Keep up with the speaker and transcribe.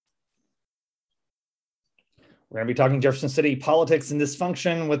We're going to be talking Jefferson City politics and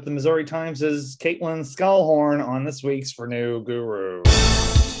dysfunction with the Missouri Times' Kaitlyn Schallhorn on this week's Renew Guru.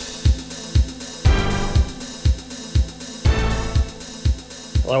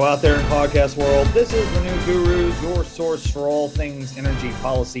 Hello out there in podcast world. This is Renew Gurus, your source for all things energy,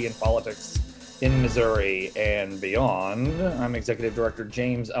 policy, and politics in Missouri and beyond. I'm Executive Director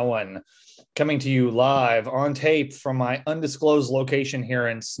James Owen, coming to you live on tape from my undisclosed location here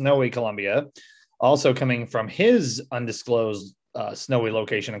in snowy Columbia. Also coming from his undisclosed snowy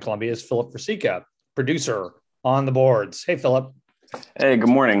location in Columbia is Philip Versika, producer on the boards. Hey, Philip. Hey, good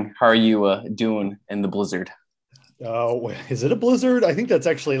morning. How are you doing in the blizzard? Oh, is it a blizzard? I think that's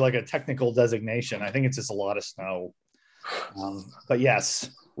actually like a technical designation. I think it's just a lot of snow. But yes,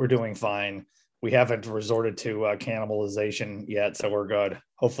 we're doing fine. We haven't resorted to cannibalization yet, so we're good.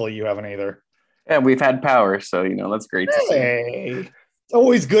 Hopefully you haven't either. Yeah, we've had power, so, that's great to see. It's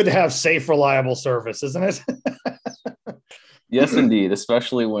always good to have safe, reliable service, isn't it? Yes, indeed,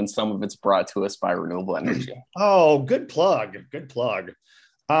 especially when some of it's brought to us by renewable energy. Oh, good plug. Good plug.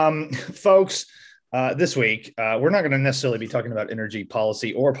 Folks, this week, we're not going to necessarily be talking about energy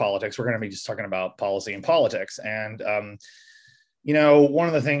policy or politics. We're going to be just talking about policy and politics. And, one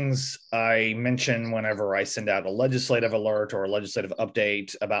of the things I mention whenever I send out a legislative alert or a legislative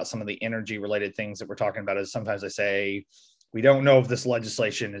update about some of the energy related things that we're talking about is sometimes I say, we don't know if this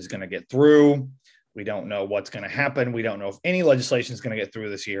legislation is going to get through. We don't know what's going to happen. We don't know if any legislation is going to get through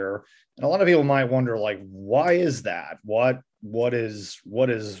this year. And a lot of people might wonder, like, why is that? What is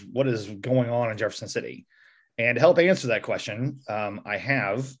going on in Jefferson City? And to help answer that question, I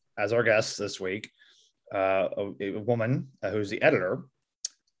have as our guest this week a woman who's the editor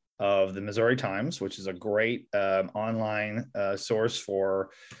of the Missouri Times, which is a great online source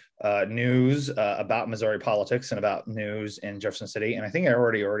for news about Missouri politics and about news in Jefferson City. And I think I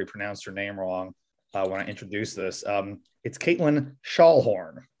already pronounced her name wrong when I introduced this. It's Kaitlyn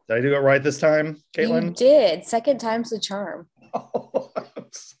Schallhorn. Did I do it right this time, Kaitlyn? You did. Second time's the charm. Oh,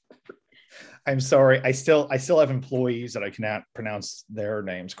 I'm sorry. I still have employees that I cannot pronounce their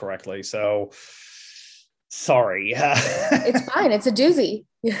names correctly. So sorry. It's fine. It's a doozy.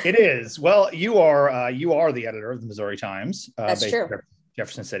 It is. Well, you are the editor of the Missouri Times. That's true.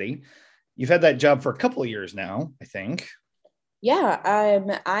 Jefferson City. You've had that job for a couple of years now, I think. Yeah.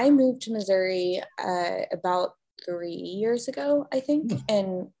 I moved to Missouri about 3 years ago, I think,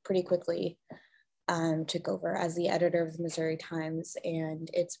 and pretty quickly took over as the editor of the Missouri Times, and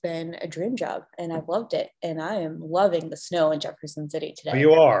it's been a dream job, and I've loved it, and I am loving the snow in Jefferson City today.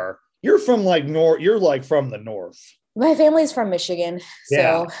 You are. You're from you're like from the north. My family's from Michigan,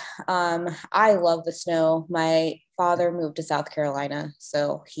 yeah. So I love the snow. My father moved to South Carolina,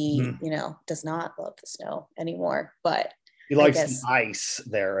 so he, does not love the snow anymore. But he likes the ice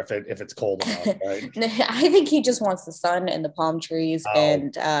there if it's cold enough, right? I think he just wants the sun and the palm trees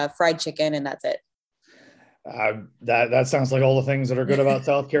and fried chicken, and that's it. That sounds like all the things that are good about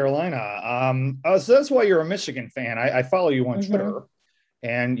South Carolina. So that's why you're a Michigan fan. I follow you on Twitter.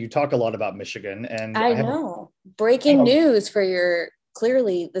 And you talk a lot about Michigan. And I know. Breaking news for your,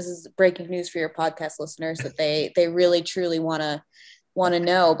 clearly this is breaking news for your podcast listeners that they really truly want to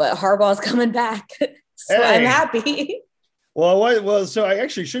know, but Harbaugh's coming back. So hey. I'm happy. Well, so I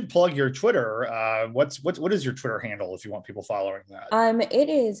actually should plug your Twitter. What is your Twitter handle if you want people following that? It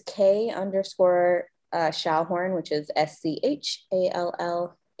is K_Schallhorn, which is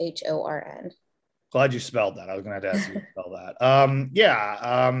SCHALLHORN. Glad you spelled that. I was going to ask you to spell that.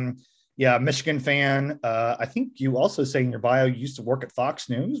 Michigan fan. I think you also say in your bio you used to work at Fox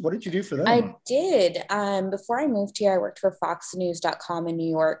News. What did you do for them? I did. Before I moved here, I worked for foxnews.com in New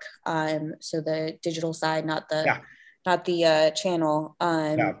York. So the digital side, not the channel.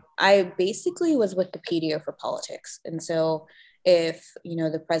 I basically was Wikipedia for politics. And so if,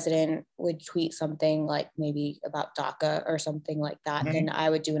 the president would tweet something like maybe about DACA or something like that, then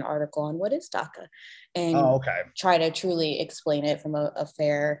I would do an article on what is DACA and try to truly explain it from a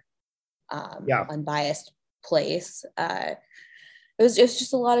fair, unbiased place. It was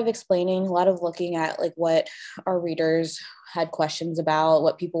just a lot of explaining, a lot of looking at like what our readers had questions about,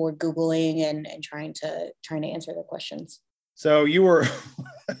 what people were Googling and trying to answer their questions. So when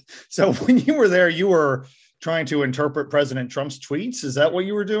you were there, you were trying to interpret President Trump's tweets? Is that what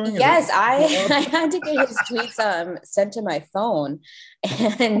you were doing? Yes, I had to get his tweets sent to my phone.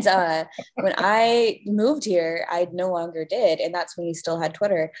 And when I moved here, I no longer did. And that's when he still had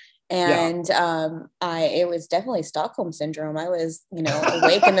Twitter. And it was definitely Stockholm syndrome. I was,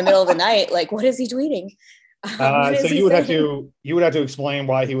 awake in the middle of the night, like, what is he tweeting? So you would have to explain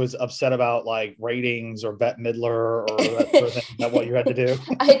why he was upset about like ratings or Bette Midler or that sort of thing. Is that what you had to do?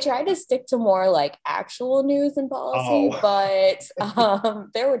 I try to stick to more like actual news and policy, but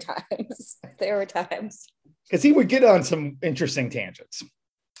there were times. Because he would get on some interesting tangents.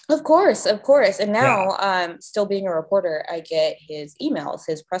 Of course. And now, still being a reporter, I get his emails,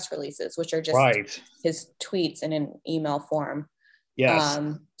 his press releases, which are just his tweets in an email form. Yes.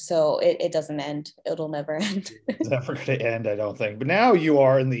 So it doesn't end. It'll never end. It's never going to end, I don't think. But now you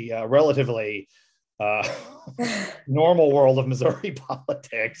are in the relatively normal world of Missouri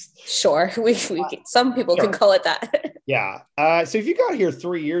politics. Sure, we some people can call it that. Yeah. So if you got here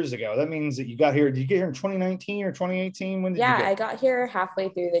 3 years ago, that means that you got here. Did you get here in 2019 or 2018? When did you get? I got here halfway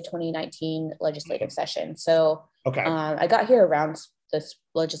through the 2019 legislative session. So okay, I got here around this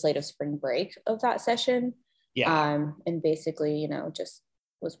legislative spring break of that session. Yeah. And basically, just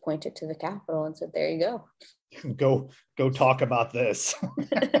was pointed to the Capitol and said, "There you go. Go talk about this."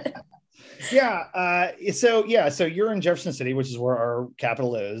 So you're in Jefferson City, which is where our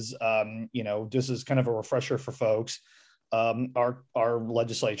capital is. This is kind of a refresher for folks. Our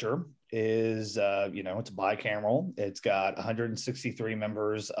legislature is, it's bicameral. It's got 163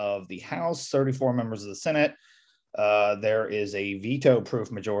 members of the House, 34 members of the Senate. There is a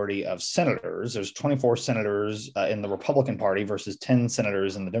veto-proof majority of senators. There's 24 senators in the Republican Party versus 10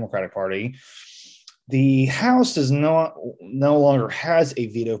 senators in the Democratic Party. The House no longer has a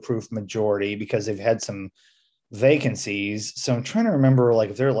veto-proof majority because they've had some vacancies. So I'm trying to remember, like,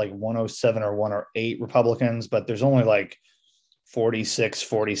 if they're like 107 or 108 Republicans, but there's only like 46,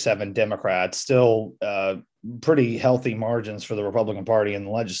 47 Democrats. Still pretty healthy margins for the Republican Party in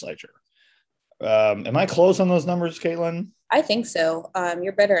the legislature. Am I close on those numbers, Kaitlyn? I think so.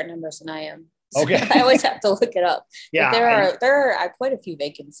 You're better at numbers than I am. So okay. I always have to look it up. Yeah. But there are quite a few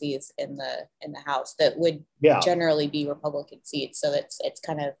vacancies in the House that would generally be Republican seats. So it's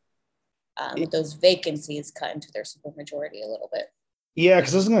kind of with those vacancies cut into their supermajority a little bit. Yeah,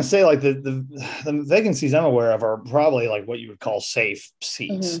 because I was going to say, like, the vacancies I'm aware of are probably like what you would call safe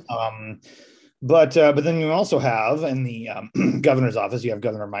seats. Mm-hmm. But then you also have in the governor's office, you have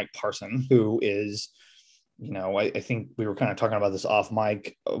Governor Mike Parson, who is, I think we were kind of talking about this off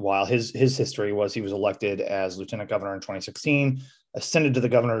mic while his history was he was elected as lieutenant governor in 2016, ascended to the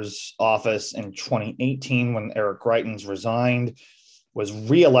governor's office in 2018 when Eric Greitens resigned, was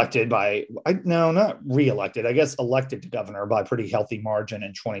reelected elected to governor by a pretty healthy margin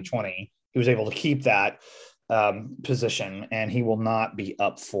in 2020. He was able to keep that position, and he will not be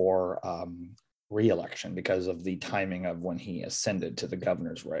up for re-election because of the timing of when he ascended to the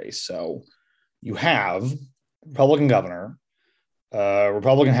governor's race. So you have Republican governor,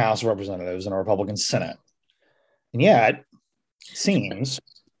 Republican House of Representatives, and a Republican Senate. And yet, it seems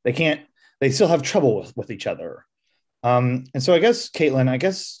they still have trouble with each other. And so I guess, Kaitlyn,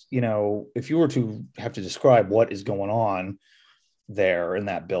 if you were to have to describe what is going on there in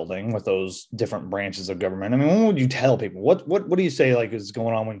that building with those different branches of government, I mean, what would you tell people? What do you say like is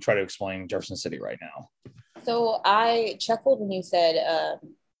going on when you try to explain Jefferson City right now? So I chuckled when you said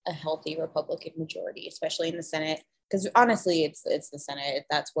a healthy Republican majority, especially in the Senate, because honestly, it's the Senate.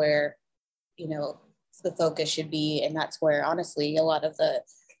 That's where the focus should be, and that's where honestly a lot of the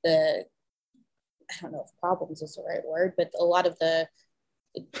I don't know if problems is the right word, but a lot of the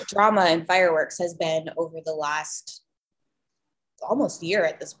drama and fireworks has been over the last almost year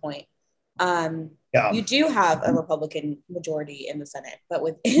at this point. You do have a Republican majority in the Senate, but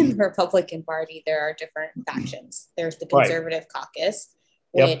within the Republican Party, there are different factions. There's the Conservative Caucus,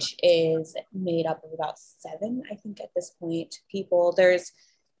 which is made up of about 7, I think, at this point, people.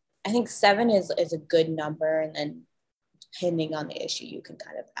 I think 7 is a good number, and then depending on the issue, you can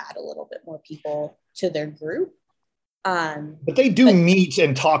kind of add a little bit more people to their group. But they do meet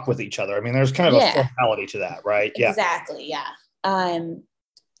and talk with each other. I mean, there's kind of a formality to that, right? Yeah. Exactly, yeah. And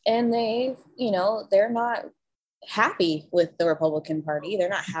they, they're not happy with the Republican Party. They're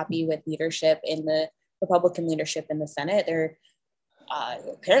not happy with Republican leadership in the Senate. They're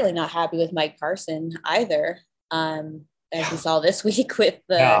apparently not happy with Mike Parson either. As we saw this week with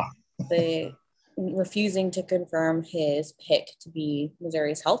the refusing to confirm his pick to be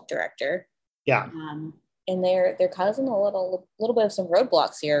Missouri's health director. Yeah. And they're causing a little bit of some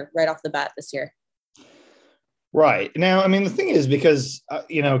roadblocks here right off the bat this year. Right. Now, I mean, the thing is, because I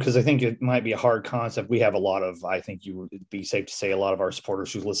think it might be a hard concept. We have I think you would be safe to say a lot of our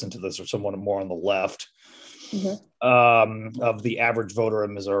supporters who listen to this are somewhat more on the left of the average voter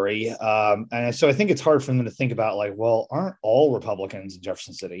in Missouri. And so I think it's hard for them to think about like, well, aren't all Republicans in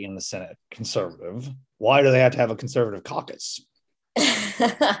Jefferson City in the Senate conservative? Why do they have to have a conservative caucus?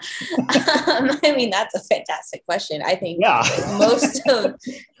 I mean, that's a fantastic question. I think most,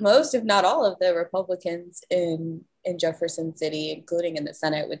 if not all of the Republicans in Jefferson City, including in the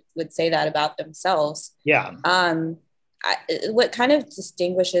Senate, would say that about themselves. Yeah. What kind of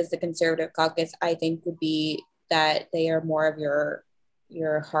distinguishes the conservative caucus, I think, would be that they are more of your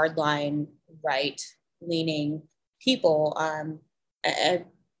hardline right-leaning people. And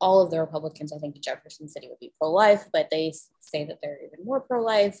all of the Republicans, I think, in Jefferson City would be pro-life, but they say that they're even more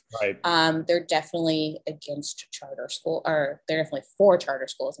pro-life. Right. They're definitely against charter school, or they're definitely for charter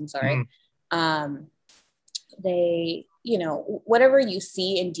schools. I'm sorry. Mm-hmm. They, whatever you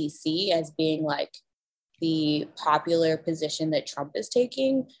see in DC as being like the popular position that Trump is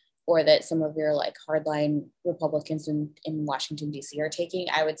taking, or that some of your like hardline Republicans in Washington, DC are taking,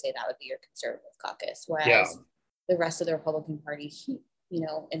 I would say that would be your conservative caucus. Whereas the rest of the Republican Party,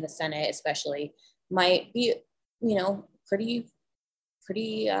 in the Senate especially, might be, pretty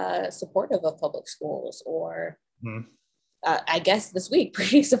supportive of public schools, or I guess this week,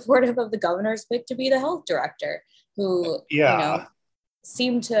 pretty supportive of the governor's pick to be the health director, who,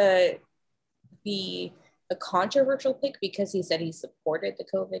 seemed to be a controversial pick because he said he supported the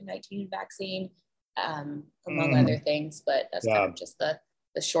COVID-19 vaccine, among other things, but that's kind of just the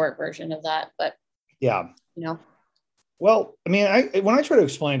short version of that. But well, I mean, when I try to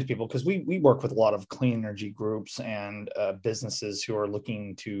explain to people, because we work with a lot of clean energy groups and businesses who are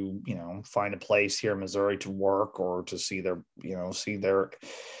looking to, find a place here in Missouri to work, or to see their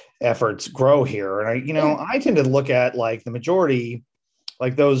efforts grow here. And I tend to look at like the majority,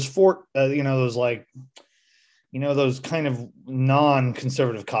 like those those kind of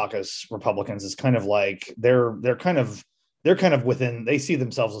non-conservative caucus Republicans is kind of like they're kind of within, they see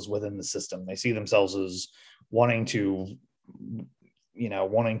themselves as within the system. They see themselves as wanting to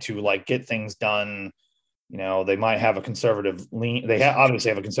like get things done. They might have a conservative lean. They obviously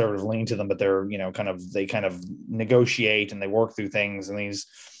have a conservative lean to them, but they're, they kind of negotiate and they work through things. And these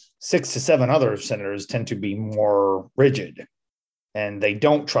 6 to 7 other senators tend to be more rigid, and they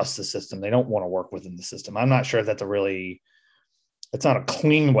don't trust the system. They don't want to work within the system. I'm not sure if that's it's not a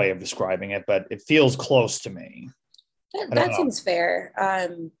clean way of describing it, but it feels close to me. That seems fair.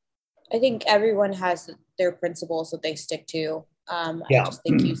 I think everyone has their principles that they stick to. I just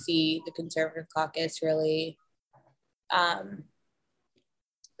think you see the conservative caucus really,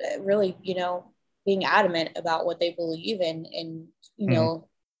 being adamant about what they believe in, and,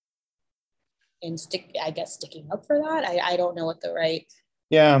 and sticking up for that. I don't know what the right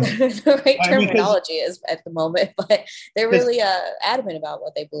terminology is at the moment, but they're really adamant about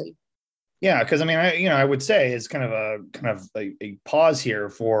what they believe. Yeah, because I would say it's kind of a pause here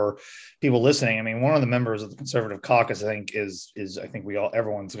for people listening. I mean, one of the members of the conservative caucus, I think, is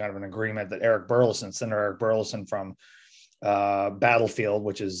everyone's kind of in agreement that Senator Eric Burleson from Battlefield,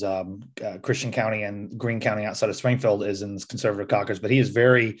 which is Christian County and Greene County outside of Springfield, is in this conservative caucus, but he is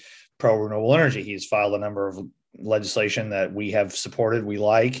very pro renewable energy. He's filed a number of legislation that we have supported, we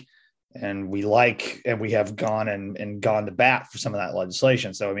have gone to bat for some of that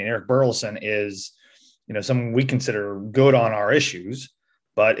legislation. So, I mean, Eric Burleson is, someone we consider good on our issues,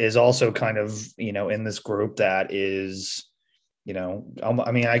 but is also kind of, in this group that is,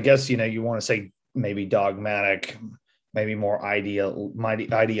 I guess, you want to say maybe dogmatic, maybe more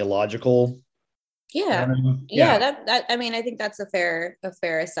ideological. That I mean, I think that's a fair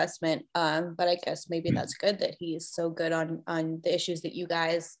assessment. But I guess maybe that's good that he's so good on the issues that you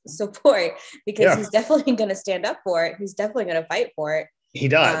guys support, because he's definitely going to stand up for it. He's definitely going to fight for it. He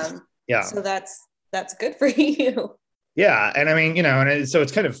does. So that's good for you. Yeah. And I mean, so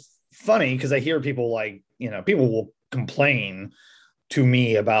it's kind of funny because I hear people people will complain to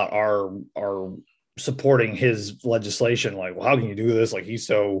me about our supporting his legislation. Like, well, how can you do this? Like, he's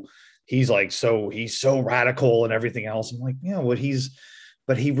so radical and everything else. I'm like,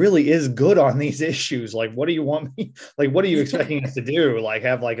 but he really is good on these issues. Like, what do you want me? Like, what are you expecting us to do? Like,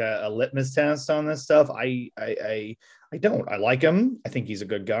 have like a litmus test on this stuff? I don't. I like him. I think he's a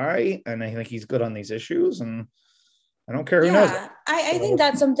good guy, and I think he's good on these issues. And I don't care who knows. I think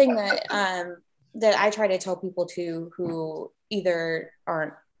that's something that that I try to tell people too, who either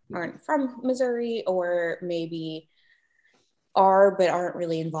aren't from Missouri, or maybe are but aren't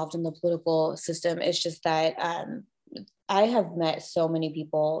really involved in the political system. It's just that I have met so many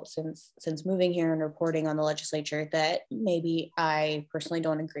people since moving here and reporting on the legislature that maybe I personally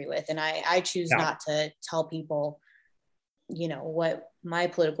don't agree with, and I choose not to tell people what my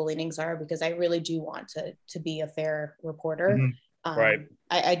political leanings are, because I really do want to be a fair reporter. Right.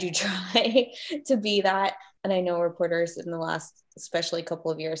 I do try to be that, and I know reporters in the last especially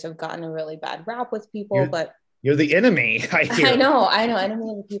couple of years have gotten a really bad rap with people, but You're the enemy. I know,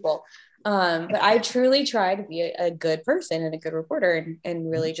 enemy of the people. But I truly try to be a good person and a good reporter and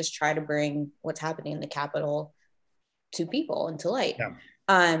really just try to bring what's happening in the Capitol to people and to light. Yeah.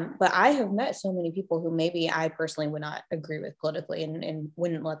 But I have met so many people who maybe I personally would not agree with politically and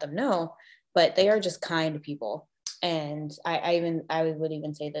wouldn't let them know, but they are just kind people. And I would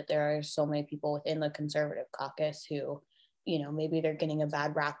even say that there are so many people within the conservative caucus who, maybe they're getting a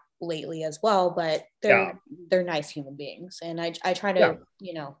bad rap lately as well, but they're nice human beings. And I try to,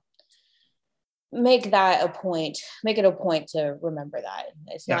 make it a point to remember that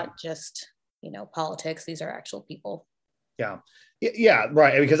it's not just, politics. These are actual people. Yeah,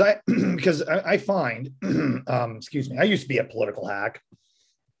 right. Because I find, excuse me, I used to be a political hack.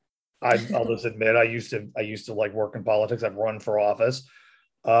 I'll just admit, I used to like work in politics. I've run for office.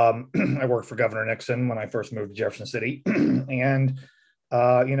 I worked for Governor Nixon when I first moved to Jefferson City, and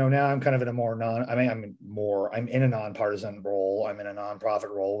now I'm kind of in a more I'm in a nonpartisan role. I'm in a nonprofit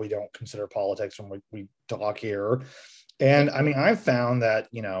role. We don't consider politics when we talk here, and I've found that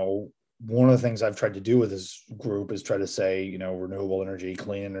one of the things I've tried to do with this group is try to say renewable energy,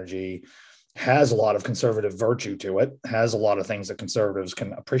 clean energy has a lot of conservative virtue to it, has a lot of things that conservatives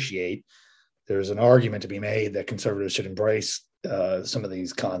can appreciate. There's an argument to be made that conservatives should embrace some of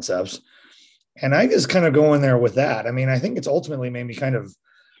these concepts. And I just kind of go in there with that. I think it's ultimately made me kind of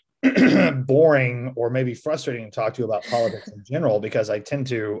boring or maybe frustrating to talk to you about politics in general, because I tend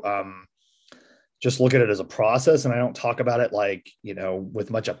to just look at it as a process, and I don't talk about it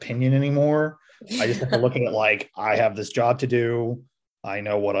with much opinion anymore. I just have to look at it like I have this job to do. I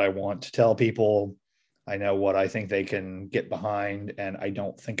know what I want to tell people. I know what I think they can get behind. And I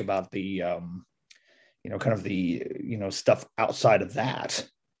don't think about the, kind of the, stuff outside of that.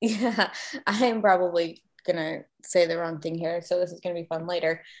 Yeah, I am probably going to say the wrong thing here. So this is going to be fun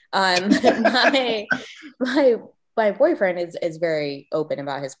later. My boyfriend is very open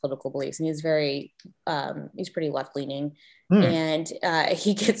about his political beliefs, and he's pretty left leaning. And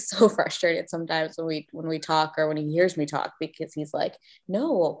he gets so frustrated sometimes when we talk, or when he hears me talk, because he's like,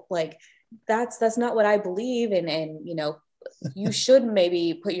 no, like that's not what I believe. And you should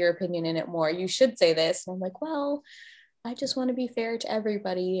maybe put your opinion in it more. You should say this. And I'm like, well, I just want to be fair to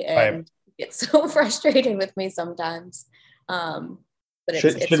everybody. And he gets so frustrated with me sometimes. But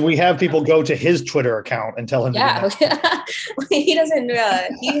should we have people go to his Twitter account and tell him? Yeah, he doesn't.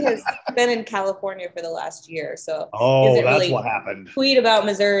 He has been in California for the last year, so he doesn't really what happened. Tweet about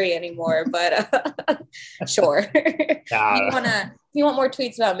Missouri anymore. But sure, if you want more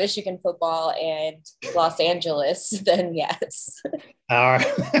tweets about Michigan football and Los Angeles, then yes.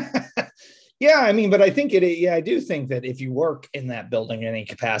 Yeah, but I think I do think that if you work in that building in any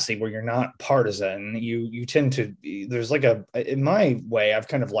capacity where you're not partisan, you tend to, there's in my way, I've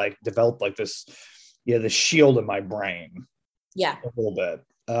kind of developed this, the shield in my brain. Yeah. A little bit.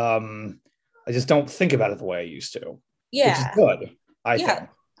 I just don't think about it the way I used to. Yeah. Which is good, I think.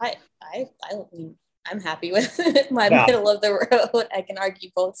 I'm happy with my middle of the road. I can argue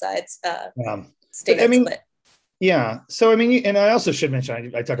both sides. Yeah. So, and I also should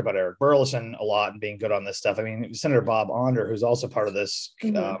mention, I talk about Eric Burleson a lot and being good on this stuff. Senator Bob Onder, who's also part of this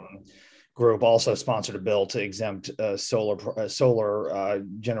group, also sponsored a bill to exempt solar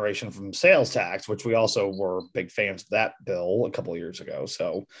generation from sales tax, which we also were big fans of that bill a couple of years ago.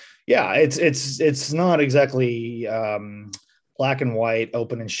 So, yeah, it's not exactly black and white,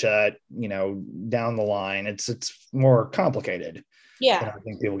 open and shut, down the line. It's more complicated. Yeah, I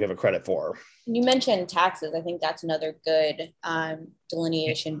think people give it credit for. You mentioned taxes. I think that's another good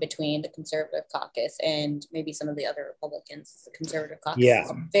delineation between the conservative caucus and maybe some of the other Republicans. The conservative caucus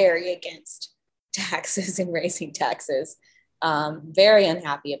is very against taxes and raising taxes. Very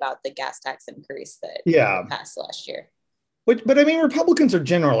unhappy about the gas tax increase that passed last year. But Republicans are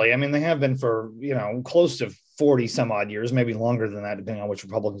generally, they have been for, close to 40 some odd years, maybe longer than that, depending on which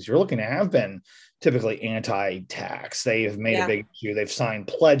Republicans you're looking at, have been typically anti-tax. They have made a big issue. They've signed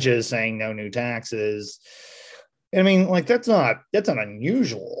pledges saying no new taxes. That's not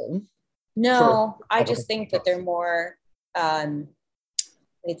unusual. No, I just think that they're more,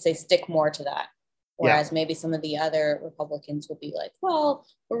 they'd say stick more to that. Whereas maybe some of the other Republicans will be like, well,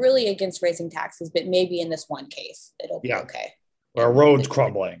 we're really against raising taxes, but maybe in this one case, it'll be okay. Or a road's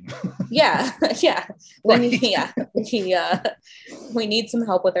crumbling. Yeah. We need some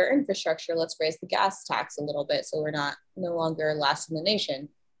help with our infrastructure. Let's raise the gas tax a little bit so we're no longer last in the nation.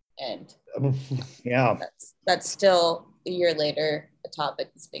 And that's still a year later, a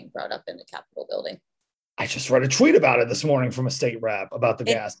topic that's being brought up in the Capitol building. I just read a tweet about it this morning from a state rep about the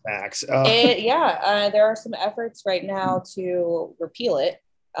gas tax. There are some efforts right now to repeal it.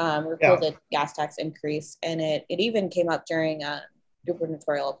 repeal the gas tax increase. And it even came up during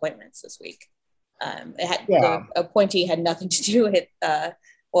gubernatorial appointments this week. The appointee had nothing to do with,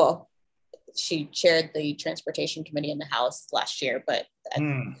 she chaired the transportation committee in the House last year, but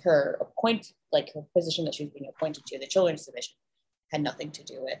her position that she was being appointed to, the children's division, had nothing to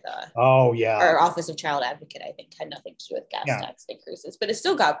do with our Office of Child Advocate, I think, had nothing to do with gas tax increases, but it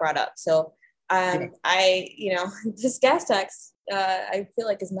still got brought up. So this gas tax, I feel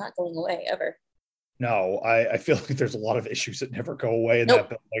like is not going away ever. No, I feel like there's a lot of issues that never go away in that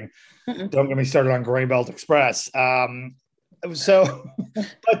building. Don't get me started on Gray Belt Express. We've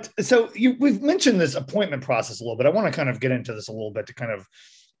mentioned this appointment process a little bit. I want to kind of get into this a little bit to kind of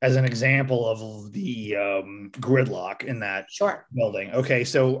as an example of the gridlock in that building. Okay,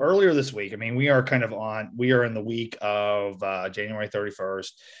 so earlier this week, I mean, we are in the week of January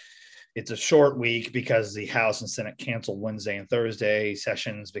 31st. It's a short week because the House and Senate canceled Wednesday and Thursday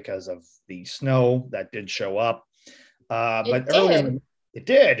sessions because of the snow that did show up. Earlier, it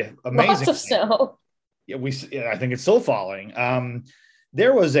did. Amazing. Lots of snow. Yeah, I think it's still falling.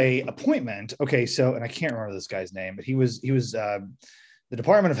 There was a appointment. Okay, so, and I can't remember this guy's name, but he was the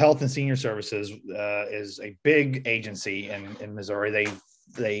Department of Health and Senior Services is a big agency in Missouri.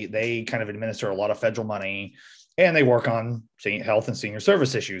 They kind of administer a lot of federal money, and they work on health and senior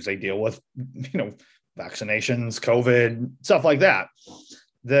service issues. They deal with, vaccinations, COVID, stuff like that.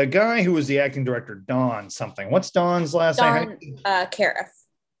 The guy who was the acting director, Don something. What's Don's last name?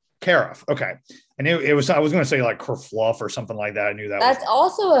 Cariff. Okay. I knew it was, I was going to say like Kerfluff or something like that. I knew that's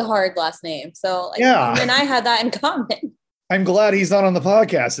also a hard last name. So him and I had that in common. I'm glad he's not on the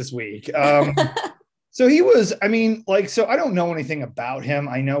podcast this week. So he was, so I don't know anything about him.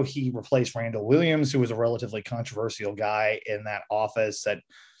 I know he replaced Randall Williams, who was a relatively controversial guy in that office that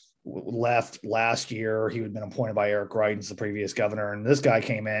left last year. He had been appointed by Eric Greitens, the previous governor. And this guy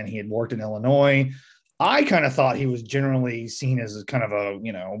came in, he had worked in Illinois. I kind of thought he was generally seen as kind of a,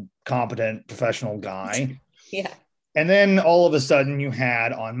 competent professional guy. Yeah. And then all of a sudden you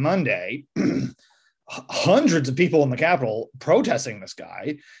had on Monday, hundreds of people in the Capitol protesting this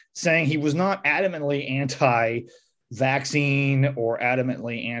guy, saying he was not adamantly anti-vaccine or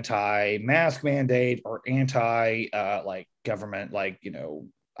adamantly anti-mask mandate or government,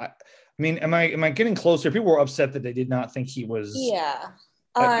 am I getting closer? People were upset that they did not think he was. Yeah.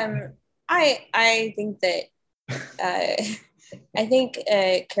 I think that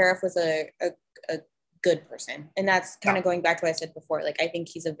Cariff was a good person, and that's kind of going back to what I said before. Like, I think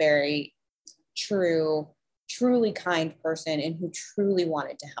he's a very truly kind person and who truly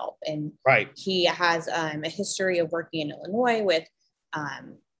wanted to help. And he has a history of working in Illinois with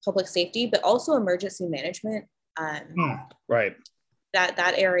public safety, but also emergency management. That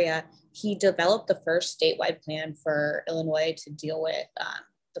area, he developed the first statewide plan for Illinois to deal with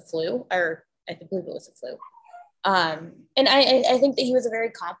the flu, or I believe it was the flu. And I think that he was a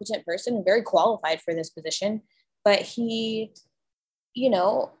very competent person and very qualified for this position, but he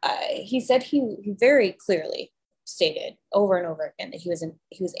said he very clearly stated over and over again that he was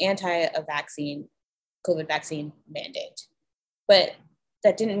anti a COVID vaccine mandate, but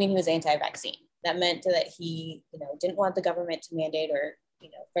that didn't mean he was anti-vaccine. That meant that he, didn't want the government to mandate or,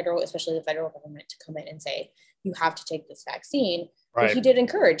 especially the federal government to come in and say, you have to take this vaccine. Right. But he did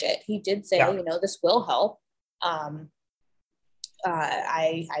encourage it. He did say, this will help.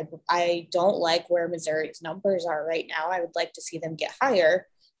 I don't like where Missouri's numbers are right now. I would like to see them get higher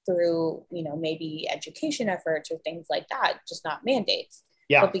through, maybe education efforts or things like that, just not mandates.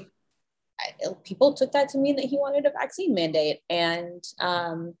 Yeah. But people took that to mean that he wanted a vaccine mandate. And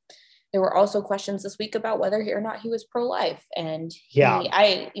there were also questions this week about whether or not he was pro-life. And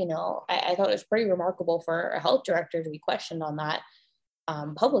I thought it was pretty remarkable for a health director to be questioned on that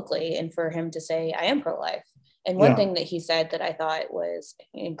publicly, and for him to say, I am pro-life. And one thing that he said that I thought was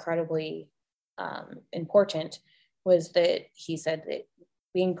incredibly important was that he said that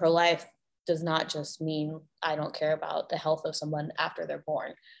being pro-life does not just mean I don't care about the health of someone after they're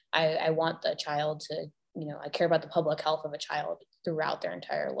born. I want the child to, I care about the public health of a child throughout their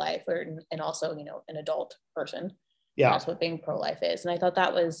entire life, and also, an adult person. Yeah. That's what being pro-life is. And I thought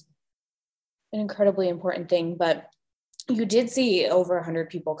that was an incredibly important thing. But you did see over 100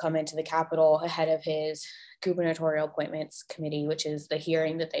 people come into the Capitol ahead of his gubernatorial appointments committee, which is the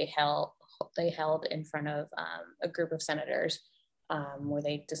hearing that they held in front of a group of senators where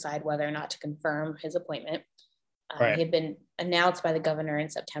they decide whether or not to confirm his appointment. He had been announced by the governor in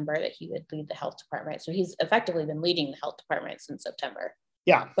September that he would lead the health department. So he's effectively been leading the health department since September.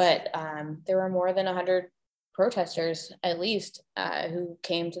 Yeah. But there were more than 100 protesters, at least, who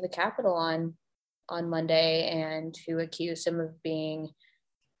came to the Capitol on Monday and who accused him of being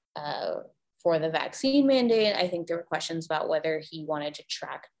for the vaccine mandate. I think there were questions about whether he wanted to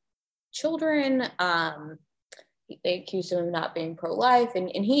track children. They accused him of not being pro-life, and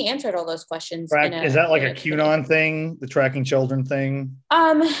he answered all those questions. Is that like a QAnon thing, the tracking children thing?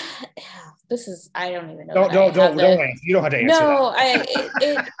 This is, I don't even know. Don't answer. You don't have to answer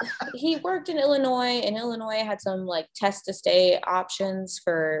that. He worked in Illinois, and Illinois had some like test to stay options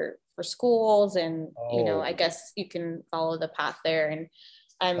for schools, and I guess you can follow the path there. And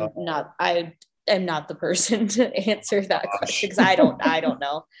I'm not the person to answer that question because I don't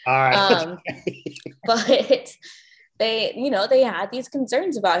know. All right. But they had these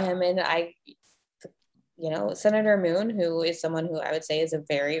concerns about him, and Senator Moon, who is someone who I would say is a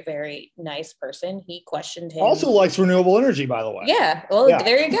very, very nice person. He questioned him. Also likes renewable energy, by the way. Yeah. Well,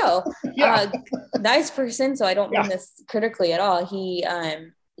 there you go. Nice person. So I don't mean this critically at all.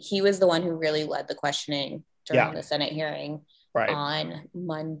 He was the one who really led the questioning during the Senate hearing on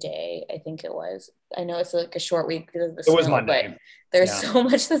Monday. I think it was. I know it's like a short week because of the snow, was Monday. But there's so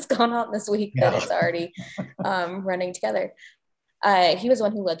much that's gone on this week that it's already running together. He was the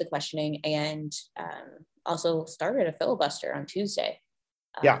one who led the questioning and also started a filibuster on Tuesday.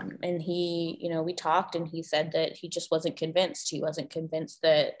 And he, we talked, and he said that he just wasn't convinced. He wasn't convinced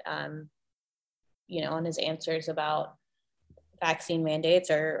that, on his answers about vaccine mandates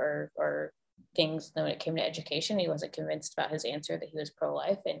or things when it came to education. He wasn't convinced about his answer that he was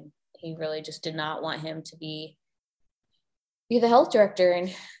pro-life, and he really just did not want him to be the health director,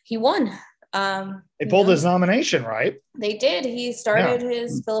 and he won. They pulled his nomination, right? They did. He started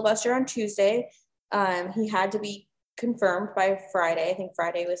his filibuster on Tuesday. He had to be confirmed by Friday. I think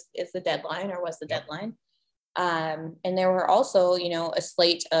Friday was the deadline. And there were also, a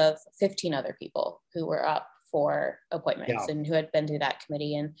slate of 15 other people who were up for appointments and who had been through that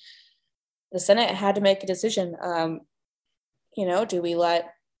committee. And the Senate had to make a decision. Do we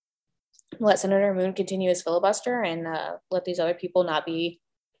let Senator Moon continue his filibuster and let these other people not be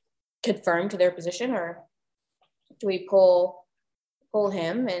confirmed to their position, or do we pull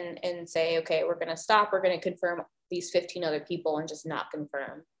him and say, okay, we're going to stop, we're going to confirm these 15 other people and just not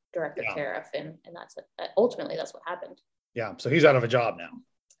confirm Director Cariff, and that's ultimately that's what happened. So he's out of a job now.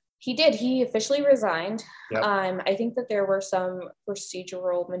 He officially resigned. I think that there were some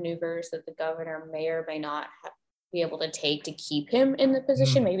procedural maneuvers that the governor may or may not be able to take to keep him in the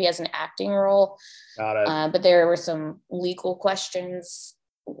position, maybe as an acting role. Got it. But there were some legal questions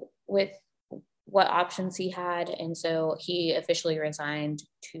with what options he had, and so he officially resigned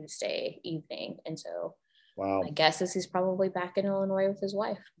Tuesday evening. And so my guess is he's probably back in Illinois with his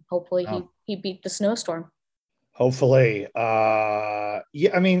wife. Hopefully he beat the snowstorm. Hopefully. I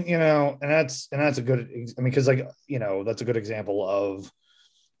mean, and that's a good, because that's a good example of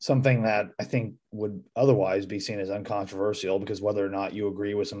something that I think would otherwise be seen as uncontroversial, because whether or not you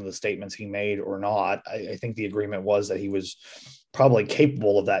agree with some of the statements he made or not, I think the agreement was that he was probably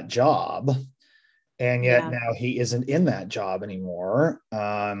capable of that job. And yet now he isn't in that job anymore,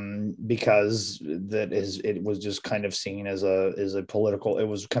 because it was just kind of seen as a political, it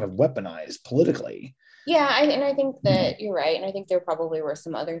was kind of weaponized politically. Yeah, I think that you're right. And I think there probably were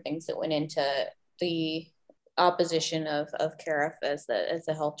some other things that went into the opposition of Cariff as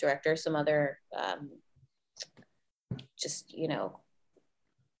the health director, some other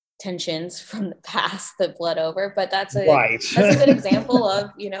tensions from the past that bled over. But that's a good example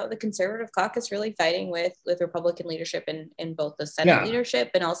of, the conservative caucus really fighting with Republican leadership in both the Senate leadership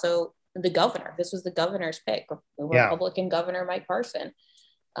and also the governor. This was the governor's pick, Republican Governor Mike Parson.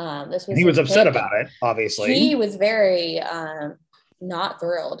 He was upset about it, obviously. He was very not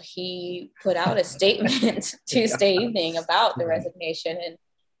thrilled. He put out a statement Tuesday evening about the resignation,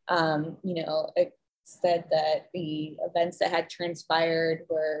 and it said that the events that had transpired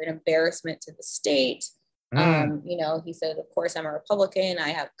were an embarrassment to the state. He said, of course, I'm a Republican. I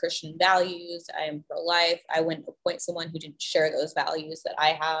have Christian values. I am pro-life. I wouldn't appoint someone who didn't share those values that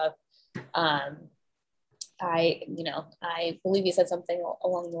I have. I believe he said something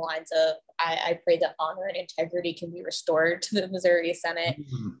along the lines of, I pray that honor and integrity can be restored to the Missouri Senate.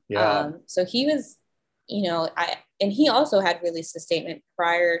 So he was, and he also had released a statement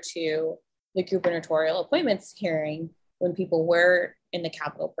prior to the gubernatorial appointments hearing when people were in the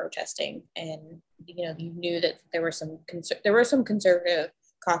Capitol protesting. And, you knew that there were some conservative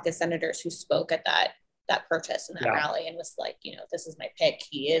caucus senators who spoke at that protest and that rally and was like, this is my pick.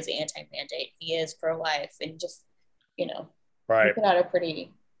 He is anti-mandate. He is pro-life. And just, he put out a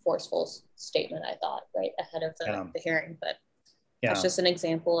pretty forceful statement, I thought, right ahead of the hearing. But it's just an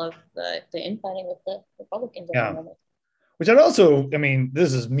example of the infighting with the Republicans. Which I'd also, I mean,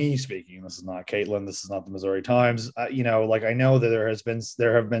 this is me speaking. This is not Kaitlyn. This is not the Missouri Times. You know, like I know that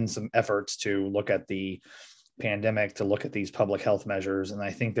there have been some efforts to look at the pandemic, to look at these public health measures, and I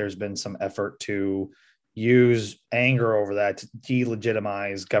think there's been some effort to use anger over that to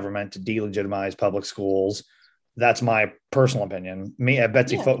delegitimize government, to delegitimize public schools. That's my personal opinion.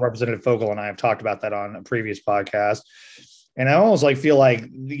 Representative Fogel and I have talked about that on a previous podcast. And I almost like feel like,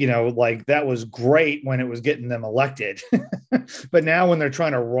 you know, like that was great when it was getting them elected. But now when they're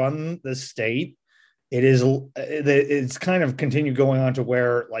trying to run the state, it's kind of continued going on to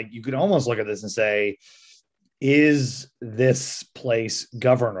where like you could almost look at this and say, is this place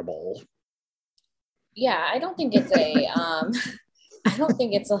governable? Yeah, I don't think it's a I don't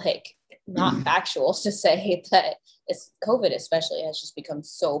think it's like not factual to say that it's COVID especially has just become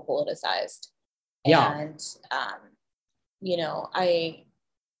so politicized. Yeah. And you know, I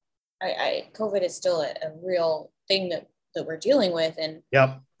COVID is still a real thing that we're dealing with. And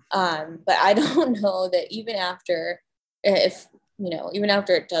yep. But I don't know that even after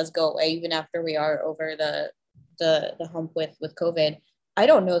it does go away, even after we are over the hump with COVID, I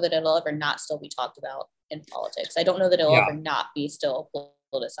don't know that it'll ever not still be talked about in politics. I don't know that it'll ever not be still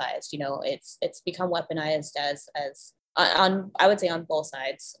politicized. You know, it's become weaponized as on I would say on both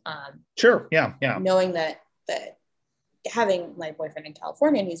sides. Sure. Yeah. Knowing that having my boyfriend in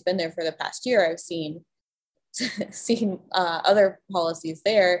California and he's been there for the past year, I've seen other policies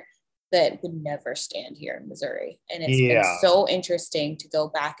there that would never stand here in Missouri. And it's been so interesting to go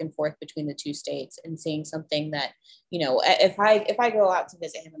back and forth between the two states and seeing something that, you know, if I go out to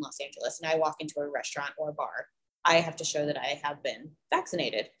visit him in Los Angeles and I walk into a restaurant or a bar, I have to show that I have been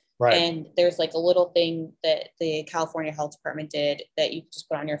vaccinated. Right. And there's like a little thing that the California Health Department did that you can just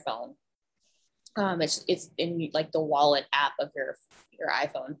put on your phone. It's in like the wallet app of your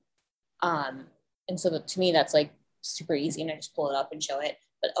iPhone. And so to me, that's like super easy and I just pull it up and show it.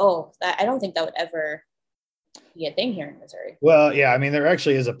 But I don't think that would ever be a thing here in Missouri. Well, yeah, I mean, there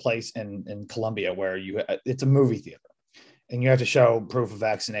actually is a place in Columbia where it's a movie theater and you have to show proof of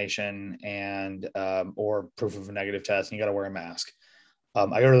vaccination and or proof of a negative test and you got to wear a mask.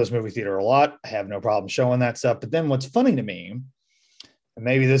 I go to this movie theater a lot. I have no problem showing that stuff. But then what's funny to me, and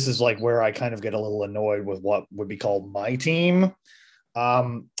maybe this is like where I kind of get a little annoyed with what would be called my team.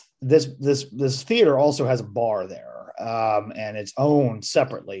 This theater also has a bar there, and it's owned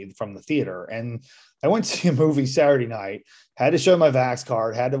separately from the theater. And I went to see a movie Saturday night, had to show my Vax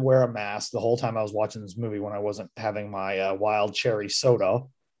card, had to wear a mask the whole time I was watching this movie when I wasn't having my wild cherry soda.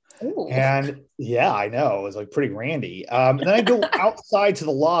 Ooh. And yeah, I know, it was like pretty randy. And then I go outside to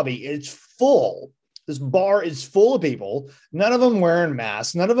the lobby. It's full. This bar is full of people, none of them wearing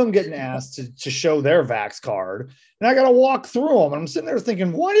masks, none of them getting asked to show their Vax card. And I got to walk through them. And I'm sitting there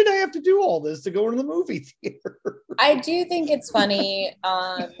thinking, why did I have to do all this to go into the movie theater? I do think it's funny.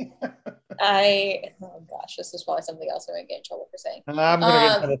 Oh gosh, this is probably something else I'm going to get in trouble for saying. I'm going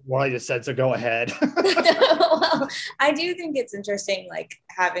to get into what I just said, so go ahead. Well, I do think it's interesting, like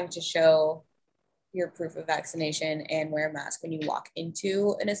having to show your proof of vaccination and wear a mask when you walk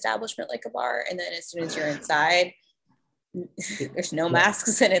into an establishment like a bar. And then as soon as you're inside, there's no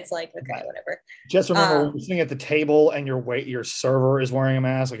masks and it's like, okay, whatever. Just remember when you're sitting at the table and your server is wearing a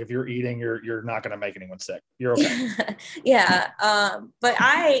mask, like if you're eating, you're not going to make anyone sick. You're okay. Yeah. But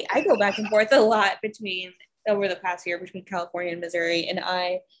I go back and forth a lot over the past year between California and Missouri. And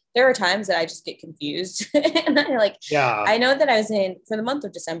there are times that I just get confused. And I know that I was for the month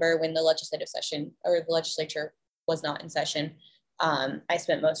of December when the legislative session or the legislature was not in session. I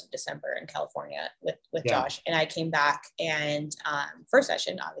spent most of December in California with Josh, and I came back and first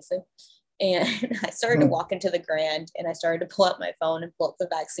session, obviously. And I started to walk into the Grand and I started to pull up my phone and pull up the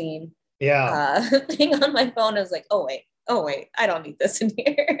vaccine thing on my phone. I was like, oh wait, I don't need this in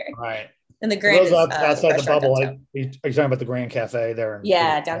here. Right. And the Grand is outside the bubble. Are you talking about the Grand Cafe there?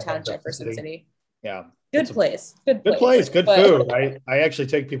 Downtown Jefferson City. Yeah. Good place. Good food. I actually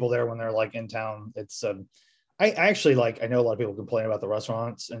take people there when they're like in town. It's I actually I know a lot of people complain about the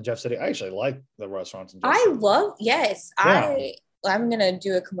restaurants in Jeff City. I actually like the restaurants in Jeff City. I'm going to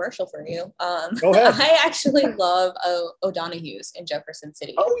do a commercial for you. Go ahead. I actually love O'Donoghue's in Jefferson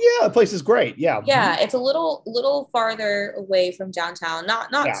City. Oh yeah. The place is great. Yeah. Yeah. It's a little farther away from downtown.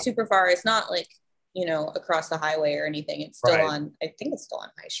 Not super far. It's not like, across the highway or anything. It's still I think it's still on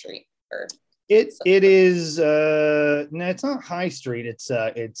High Street or it is, no, it's not High Street. It's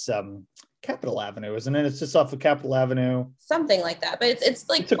Capitol Avenue, isn't it? It's just off of Capitol Avenue. Something like that. But it's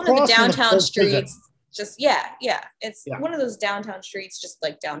like one of the downtown streets. just it's one of those downtown streets, just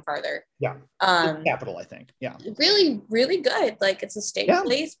like down farther. Capital, I think. Really, really good. Like, it's a steak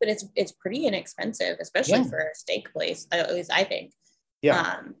place, but it's pretty inexpensive, especially for a steak place, at least I think.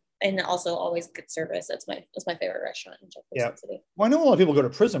 And also always good service. That's my favorite restaurant in Jefferson City. Well, I know a lot of people go to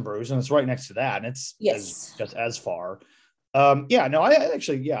Prison Brews, and it's right next to that, and it's just as far. I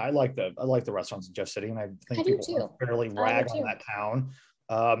like the restaurants in Jeff City, and I think people fairly rag on that town.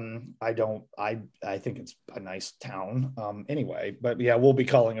 I think it's a nice town. Anyway, but we'll be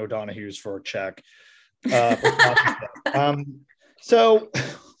calling O'Donoghue's for a check. So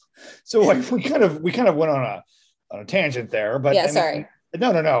we kind of went on a tangent there, but sorry.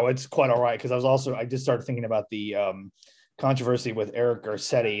 No, it's quite all right, because I just started thinking about the controversy with Eric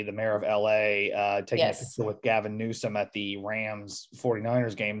Garcetti, the mayor of LA, taking a picture with Gavin Newsom at the Rams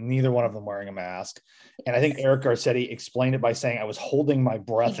 49ers game, neither one of them wearing a mask. And I think Eric Garcetti explained it by saying, I was holding my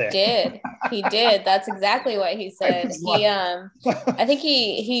breath He did. That's exactly what he said. I think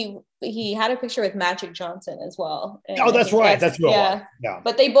he had a picture with Magic Johnson as well. And that's right. That's real. Yeah.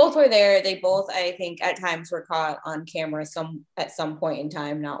 But they both were there. They both, I think, at times were caught on camera at some point in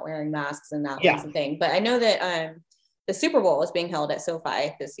time not wearing masks, and that was the thing. But I know that the Super Bowl is being held at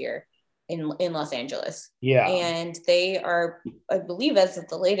SoFi this year in Los Angeles. Yeah. And they are, I believe, as of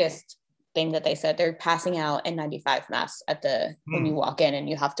the latest thing that they said, they're passing out N95 masks when you walk in, and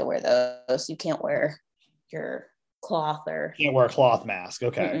you have to wear those. You can't wear your cloth can't wear a cloth mask.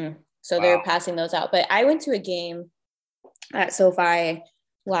 Okay. Mm-mm. So they're passing those out. But I went to a game at SoFi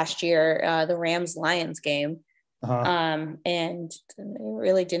last year, the Rams-Lions game. And they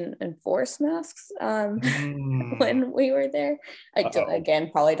really didn't enforce masks when we were there.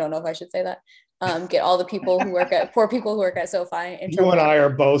 Again, probably don't know if I should say that. Get all the people who work at SoFi in trouble. You and I are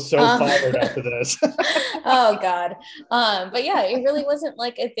both so fired after this. Oh God. But yeah, it really wasn't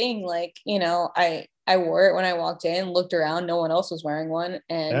like a thing. Like, I wore it when I walked in, looked around, no one else was wearing one,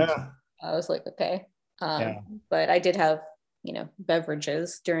 and I was like, okay. But I did have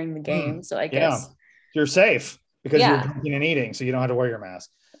beverages during the game, so I guess you're safe because you're drinking and eating, so you don't have to wear your mask.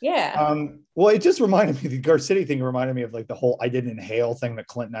 Well, it just reminded me, the Garcetti thing reminded me of like the whole I didn't inhale thing that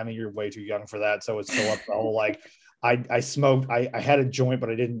Clinton, I mean, you're way too young for that, so it's still up the whole like I smoked, I had a joint, but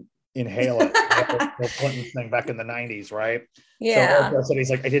I didn't inhale it. The Clinton thing back in the 90s, right? So Garcetti's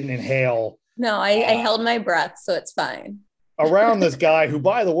like, I didn't inhale. No, I held my breath, so it's fine. Around this guy who,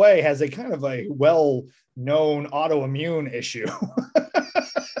 by the way, has a kind of a well-known autoimmune issue.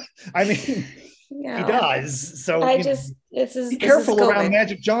 I mean, he does. So be careful around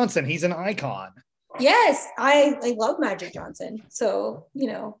Magic Johnson. He's an icon. Yes, I love Magic Johnson. So,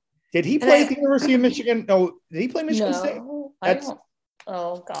 Did he play at the University of Michigan? No, did he play Michigan State? I don't.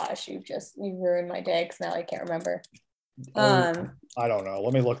 Oh gosh, you ruined my day because now I can't remember. I don't know.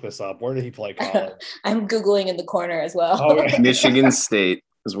 Let me look this up. Where did he play college? I'm Googling in the corner as well. Okay. Michigan State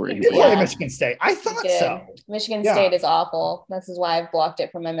is where he played. Michigan State. I thought so. Michigan State is awful. This is why I've blocked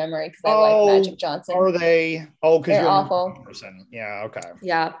it from my memory, because I like Magic Johnson. Are they? Oh, because they're awful. Yeah. Okay.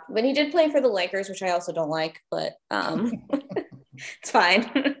 Yeah, but he did play for the Lakers, which I also don't like, but it's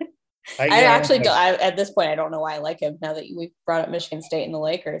fine. I actually don't. At this point, I don't know why I like him. Now that we brought up Michigan State and the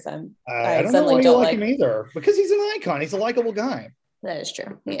Lakers, I don't know why you like him either, because he's an icon. He's a likable guy. That is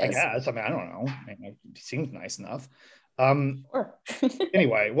true. I guess. I mean, I don't know. He seems nice enough. Sure.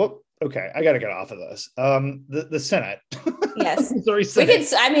 Anyway, okay, I got to get off of this. The Senate. Yes.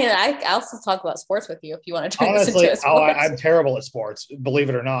 Senate. I also talk about sports with you if you want to turn Honestly, this into a sports. I'm terrible at sports, believe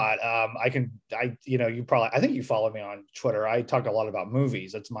it or not. I think you follow me on Twitter. I talk a lot about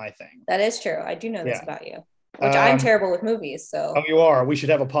movies. That's my thing. That is true. I do know this about you. Which I'm terrible with movies. So. Oh, you are. We should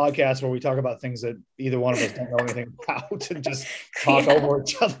have a podcast where we talk about things that either one of us don't know anything about and just talk over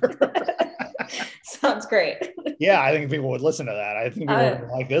each other. Sounds great. Yeah, I think people would listen to that. I think people would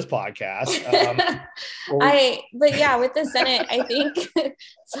like this podcast. But yeah, with the Senate, I think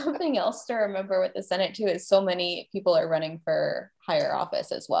something else to remember with the Senate too is so many people are running for higher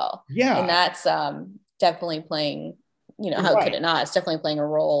office as well. Yeah, and that's definitely playing. How could it not? It's definitely playing a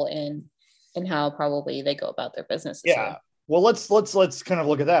role in how probably they go about their business. Yeah. Well, let's kind of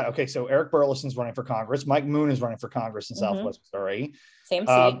look at that. Okay, so Eric Burleson's running for Congress. Mike Moon is running for Congress in Southwest Missouri. Same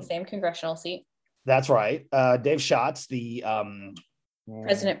seat, same congressional seat. That's right. Dave Schatz, the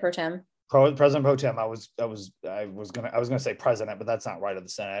President pro tem. President pro tem. I was gonna say president, but that's not right of the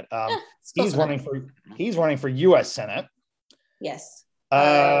Senate. He's running for U.S. Senate. Yes.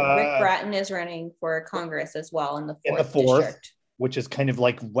 Rick Bratton is running for Congress as well in the 4th district, which is kind of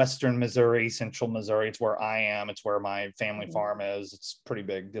like Western Missouri, Central Missouri. It's where I am. It's where my family farm is. It's a pretty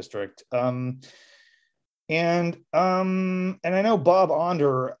big district. And I know Bob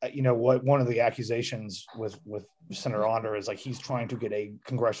Onder, what one of the accusations with Senator Onder is like he's trying to get a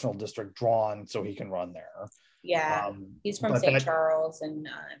congressional district drawn so he can run there. Yeah, he's from St. Charles, and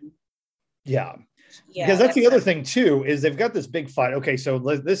because that's the other thing too, is they've got this big fight. Okay, so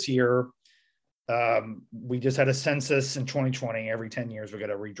this year, we just had a census in 2020. Every 10 years, we got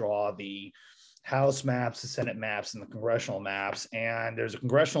to redraw the House maps, the Senate maps, and the congressional maps. And there's a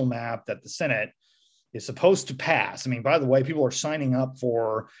congressional map that the Senate is supposed to pass. I mean, by the way, people are signing up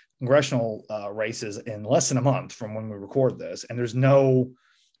for congressional races in less than a month from when we record this. And there's no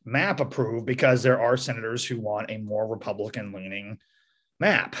map approved because there are senators who want a more Republican-leaning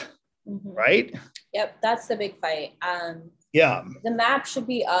map, right? Yep, that's the big fight. The map should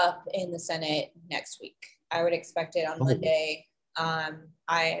be up in the Senate next week. I would expect it on Monday.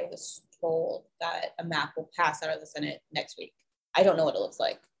 I was told that a map will pass out of the Senate next week. I don't know what it looks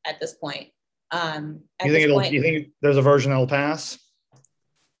like at this point. You think there's a version that will pass?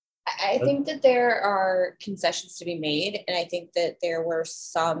 I think that there are concessions to be made, and I think that there were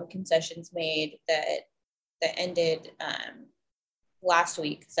some concessions made that ended last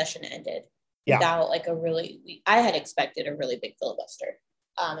week. Session ended without like I had expected a really big filibuster.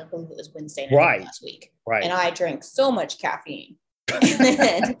 I believe it was Wednesday night last week, and I drank so much caffeine. And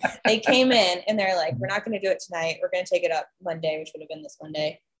then they came in and they're like, "We're not going to do it tonight. We're going to take it up Monday," which would have been this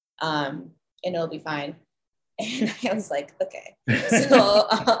Monday. And it'll be fine. And I was like, okay. So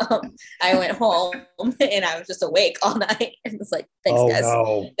I went home and I was just awake all night and was like, thanks, guys.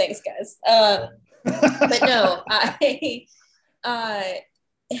 No. Thanks, guys. But no, I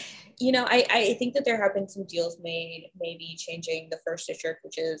think that there have been some deals made, maybe changing the first district,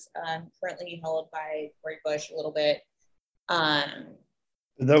 which is currently held by Cory Bush a little bit.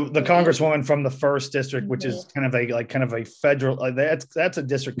 The congresswoman from the first district, which is kind of a federal, that's a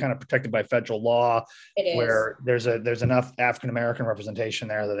district kind of protected by federal law, where there's enough African American representation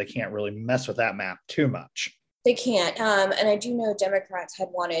there that they can't really mess with that map too much. They can't, and I do know Democrats had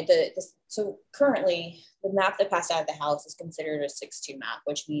wanted so currently the map that passed out of the House is considered a 6-2 map,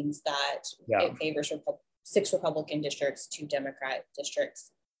 which means that it favors 6 Republican districts, 2 Democrat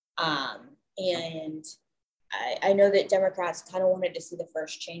districts, and I know that Democrats kind of wanted to see the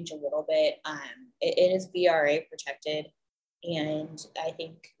first change a little bit. It is VRA protected. And I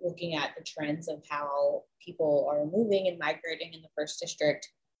think looking at the trends of how people are moving and migrating in the first district,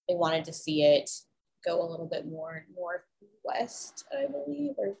 they wanted to see it go a little bit more northwest, I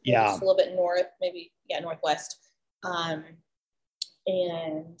believe, or just a little bit north, northwest.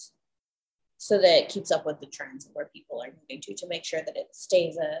 And so that it keeps up with the trends of where people are moving to make sure that it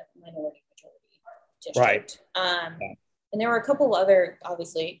stays a minority majority district. And there were a couple other,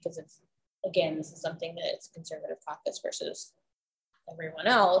 obviously, because this is something that it's conservative caucus versus everyone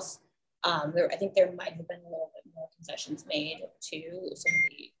else. I think there might have been a little bit more concessions made to some of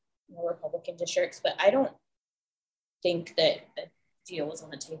the more Republican districts, but I don't think that a deal was on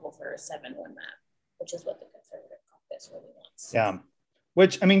the table for a 7-1 map, which is what the conservative caucus really wants. Yeah.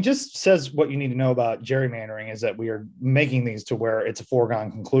 Which, I mean, just says what you need to know about gerrymandering is that we are making these to where it's a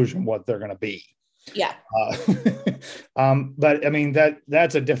foregone conclusion what they're going to be. Yeah. But I mean,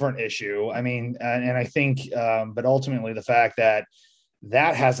 that's a different issue. I mean, and I think, but ultimately the fact that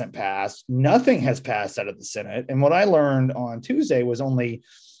hasn't passed, nothing has passed out of the Senate. And what I learned on Tuesday was only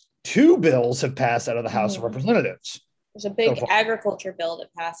 2 bills have passed out of the House of Representatives. There's a big agriculture bill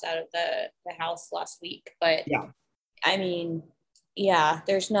that passed out of the House last week, but I mean,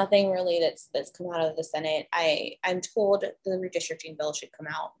 there's nothing really that's come out of the Senate. I'm told the redistricting bill should come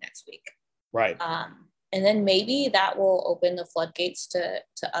out next week. Right. And then maybe that will open the floodgates to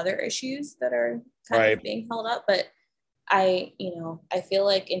other issues that are kind of being held up. But I feel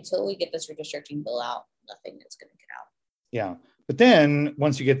like until we get this redistricting bill out, nothing is going to get out. Yeah. But then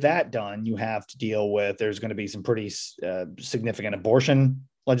once you get that done, you have to deal with, there's going to be some pretty significant abortion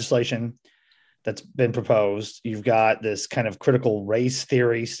legislation that's been proposed. You've got this kind of critical race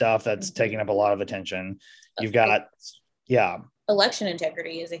theory stuff that's taking up a lot of attention. You've got, election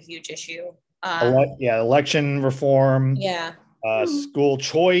integrity is a huge issue. Election reform. School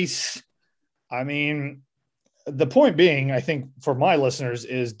choice. I mean, the point being, I think for my listeners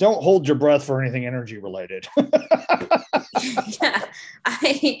is don't hold your breath for anything energy related.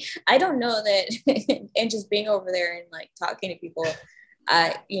 I don't know that, and just being over there and like talking to people,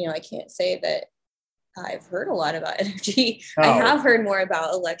 I can't say that I've heard a lot about energy. I have heard more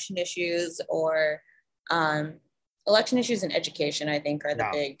about election issues or election issues and education, I think, are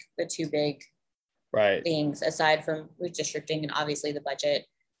the 2 big things aside from redistricting and obviously the budget.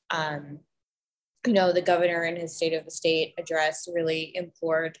 The governor in his State of the State address really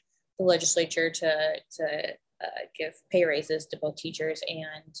implored the legislature to give pay raises to both teachers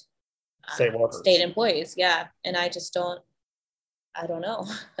and state employees. Yeah. And I don't know. I don't know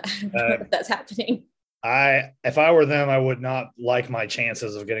if that's happening. If I were them, I would not like my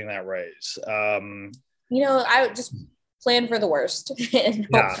chances of getting that raise. I would just plan for the worst and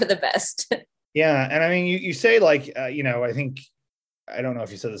hope for the best. Yeah. And I mean, you say like, I think, I don't know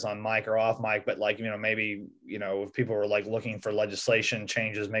if you said this on mic or off mic, but like, maybe, if people were like looking for legislation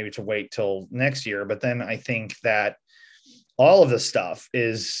changes, maybe to wait till next year. But then I think that all of this stuff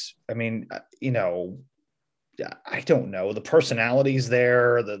is, I mean, I don't know, the personalities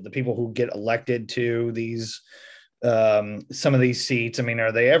there, the people who get elected to these, some of these seats. I mean,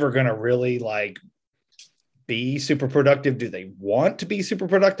 are they ever going to really like be super productive? Do they want to be super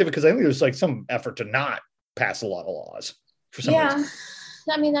productive? Because I think there's like some effort to not pass a lot of laws for some reason.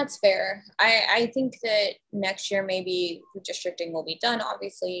 I mean, that's fair. I think that next year, maybe redistricting will be done,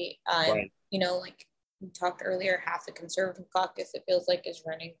 obviously. Right. Like we talked earlier, half the conservative caucus, it feels like, is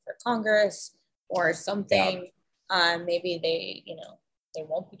running for Congress or something. Yeah. Maybe they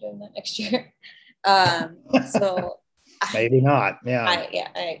won't be doing that next year. So maybe not. Yeah.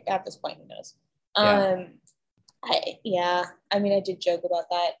 I at this point, who knows? I mean, I did joke about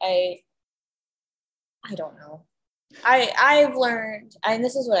that. I don't know. I've learned, and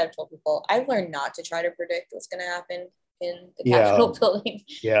this is what I've told people, I've learned not to try to predict what's going to happen in the Capitol building.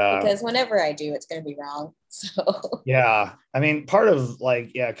 Yeah. Because whenever I do, it's going to be wrong. So. Yeah. I mean, part of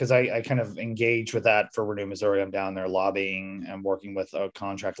because I kind of engage with that for Renew Missouri. I'm down there lobbying. I'm working with a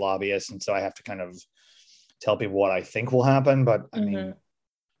contract lobbyist. And so I have to kind of tell people what I think will happen. But I mean,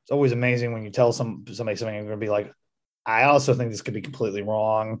 it's always amazing when you tell somebody something, I'm going to be like, I also think this could be completely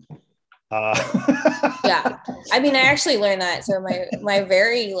wrong. Yeah, I mean, I actually learned that. So my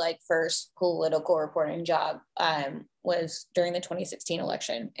very first political reporting job was during the 2016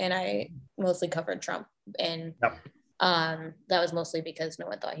 election, and I mostly covered Trump, and that was mostly because no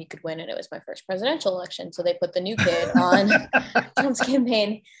one thought he could win, and it was my first presidential election. So they put the new kid on Trump's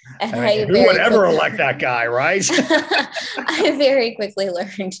campaign, and who would ever elect that guy, right? I very quickly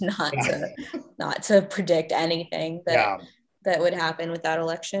learned not to predict anything that would happen with that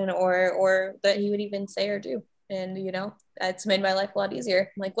election or that he would even say or do. And, that's made my life a lot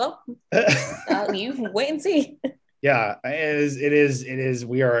easier. I'm like, well, you wait and see. Yeah, it is.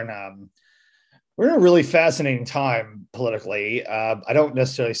 We're in a really fascinating time politically. I don't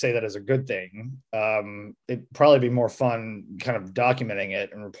necessarily say that as a good thing. It'd probably be more fun kind of documenting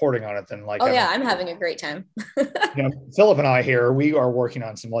it and reporting on it than I'm having a great time. Philip and I here, we are working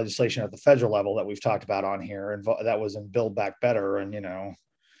on some legislation at the federal level that we've talked about on here, and that was in Build Back Better. And,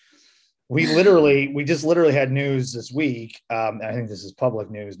 we just literally had news this week. I think this is public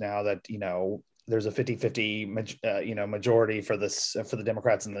news now that, there's a 50-50, majority for the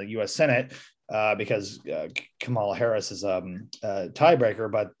Democrats in the U.S. Senate because Kamala Harris is a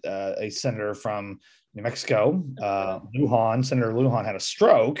tiebreaker, but a senator from New Mexico, Senator Lujan had a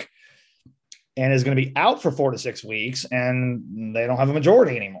stroke and is going to be out for 4 to 6 weeks, and they don't have a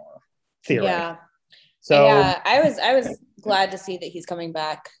majority anymore. Theoretically. Yeah. So I was glad to see that he's coming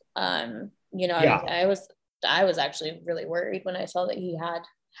back. I was actually really worried when I saw that he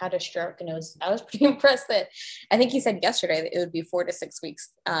had a stroke, and I was pretty impressed that I think he said yesterday that it would be 4 to 6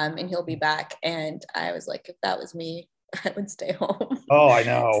 weeks and he'll be back. And I was like, if that was me, I would stay home. Oh, I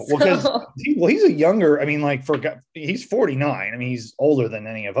know. Because he's a younger, I mean, he's 49. I mean, he's older than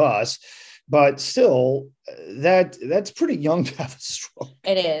any of us, but still that's pretty young to have a stroke.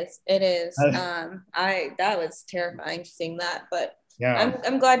 It is. That was terrifying seeing that, but yeah,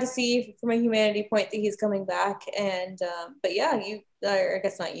 I'm glad to see from a humanity point that he's coming back. And but yeah, I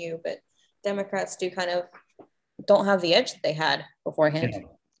guess not you, but Democrats don't have the edge that they had beforehand.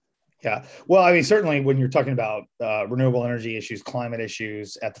 Yeah. Well, I mean, certainly when you're talking about renewable energy issues, climate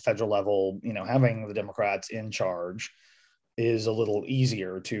issues at the federal level, having the Democrats in charge is a little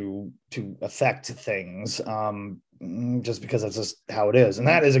easier to affect things, just because that's just how it is. And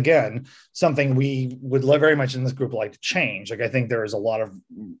that is, again, something we would very much in this group like to change. I think there is a lot of,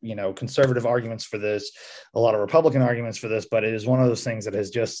 conservative arguments for this, a lot of Republican arguments for this, but it is one of those things that has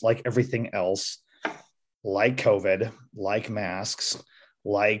just, like everything else, like COVID, like masks,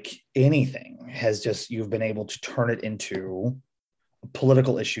 like anything, has just, you've been able to turn it into a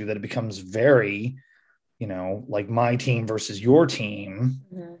political issue that it becomes very, like my team versus your team.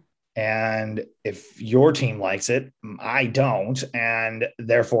 Mm-hmm. And if your team likes it, I don't, and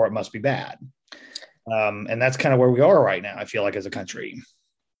therefore it must be bad. And that's kind of where we are right now, I feel like, as a country.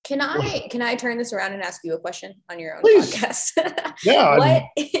 Can I turn this around and ask you a question on your own Please. podcast? Yeah.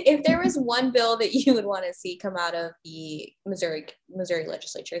 If there was one bill that you would want to see come out of the Missouri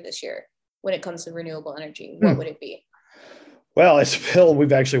legislature this year when it comes to renewable energy, what would it be? Well, it's a bill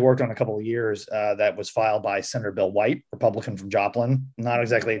we've actually worked on a couple of years that was filed by Senator Bill White, Republican from Joplin, not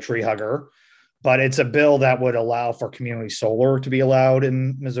exactly a tree hugger, but it's a bill that would allow for community solar to be allowed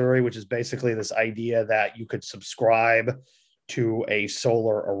in Missouri, which is basically this idea that you could subscribe to a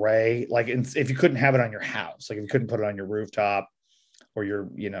solar array. Like if you couldn't have it on your house, like if you couldn't put it on your rooftop or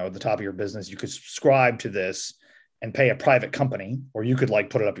the top of your business, you could subscribe to this and pay a private company, or you could like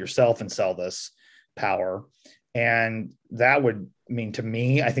put it up yourself and sell this power. And that would mean, to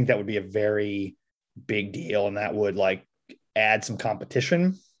me, I think that would be a very big deal. And that would like add some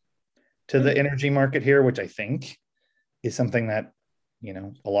competition to the energy market here, which I think is something that,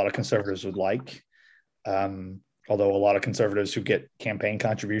 a lot of conservatives would like. Although a lot of conservatives who get campaign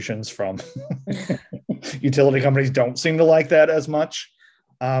contributions from utility companies don't seem to like that as much.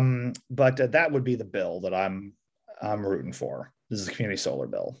 But that would be the bill that I'm rooting for. This is a community solar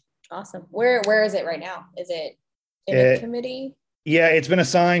bill. Awesome. Where is it right now? Is it in a committee? Yeah, it's been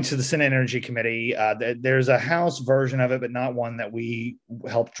assigned to the Senate Energy Committee. There's a House version of it, but not one that we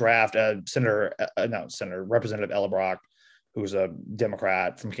helped draft. Representative Ella Brock, who's a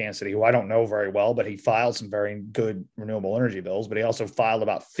Democrat from Kansas City, who I don't know very well, but he filed some very good renewable energy bills, but he also filed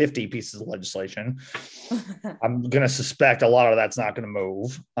about 50 pieces of legislation. I'm going to suspect a lot of that's not going to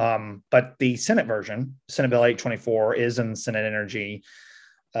move. But the Senate version, Senate Bill 824, is in Senate Energy.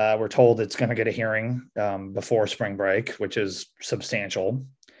 We're told it's going to get a hearing before spring break, which is substantial.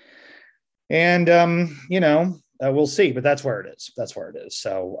 And, we'll see, but that's where it is.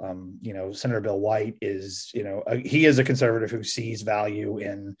 So, Senator Bill White is, he is a conservative who sees value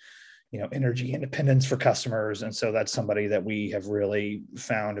in, energy independence for customers. And so that's somebody that we have really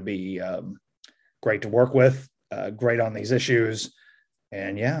found to be great to work with, great on these issues.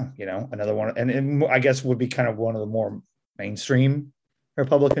 And another one, and I guess would be kind of one of the more mainstream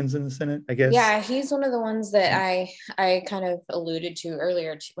Republicans in the Senate, I guess. Yeah, he's one of the ones that I kind of alluded to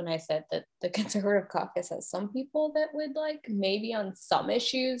earlier when I said that the conservative caucus has some people that would like maybe on some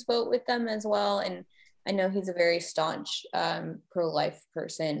issues vote with them as well. And I know he's a very staunch pro-life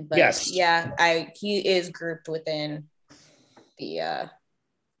person, but yes. He is grouped within the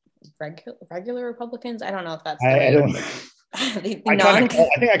regular Republicans. I don't know if that's I don't I think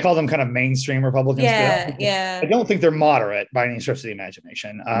I call them kind of mainstream Republicans. Yeah. I don't think they're moderate by any stretch of the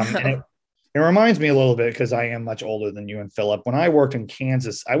imagination. And it reminds me a little bit, because I am much older than you and Philip. When I worked in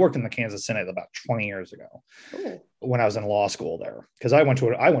Kansas, I worked in the Kansas Senate about 20 years ago. Ooh. When I was in law school there, because I went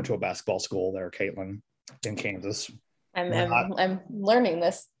to a basketball school there, Kaitlyn, in Kansas. I'm learning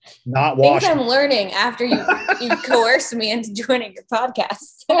this. Not watching. Things I'm learning after you coerced me into joining your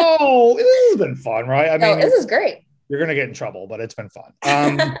podcast. Oh, this has been fun, right? I mean, this is great. You're going to get in trouble, but it's been fun.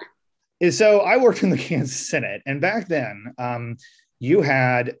 So I worked in the Kansas Senate, and back then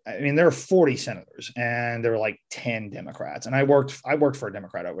there were 40 senators and there were like 10 Democrats, and I worked for a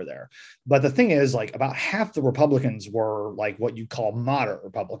Democrat over there. But the thing is, like, about half the Republicans were like what you call moderate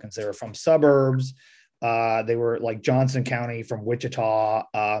Republicans. They were from suburbs. They were like Johnson County, from Wichita.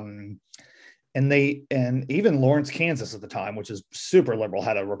 And even Lawrence, Kansas at the time, which is super liberal,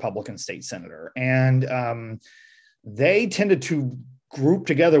 had a Republican state senator. And they tended to group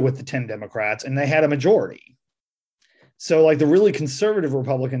together with the 10 Democrats, and they had a majority. So like the really conservative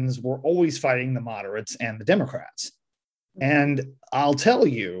Republicans were always fighting the moderates and the Democrats. And I'll tell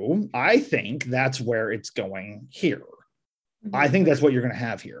you, I think that's where it's going here. Mm-hmm. I think that's what you're going to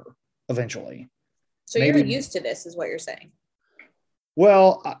have here eventually. So maybe you're used to this, is what you're saying.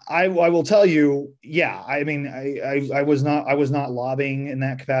 Well, I will tell you, yeah. I mean, I was not lobbying in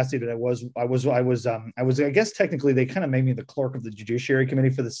that capacity, but I was. I guess technically they kind of made me the clerk of the Judiciary Committee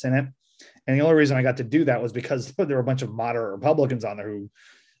for the Senate, and the only reason I got to do that was because there were a bunch of moderate Republicans on there who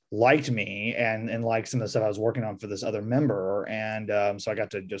liked me and liked some of the stuff I was working on for this other member, and so I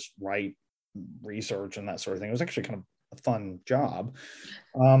got to just write research and that sort of thing. It was actually kind of a fun job.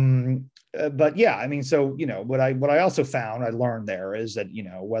 But yeah, I mean, so, what I also found, I learned there is that,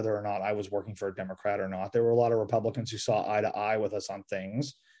 whether or not I was working for a Democrat or not, there were a lot of Republicans who saw eye to eye with us on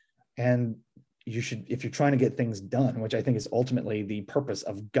things. And you should, if you're trying to get things done, which I think is ultimately the purpose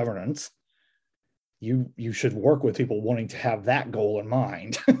of governance, you should work with people wanting to have that goal in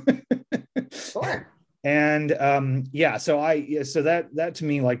mind. Sure. And so that to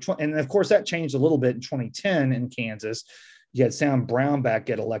me, like, and of course that changed a little bit in 2010 in Kansas. You had Sam Brownback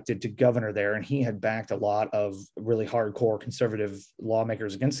get elected to governor there, and he had backed a lot of really hardcore conservative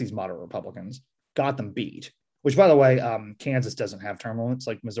lawmakers against these moderate Republicans, got them beat which, by the way, Kansas doesn't have term limits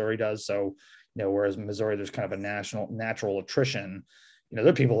like Missouri does. So, whereas Missouri, there's kind of a natural attrition. There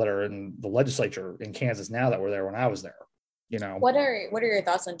are people that are in the legislature in Kansas now that were there when I was there. What are your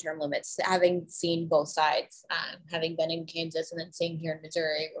thoughts on term limits? Having seen both sides, having been in Kansas and then seeing here in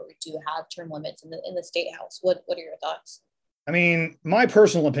Missouri where we do have term limits in the state house, what are your thoughts? I mean, my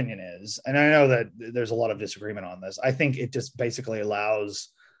personal opinion is, and I know that there's a lot of disagreement on this, I think it just basically allows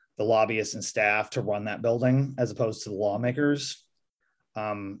the lobbyists and staff to run that building as opposed to the lawmakers.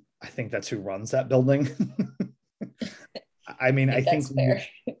 I think that's who runs that building. I mean, I think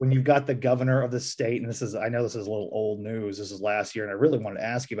when you've got the governor of the state, and I know this is a little old news, this is last year, and I really wanted to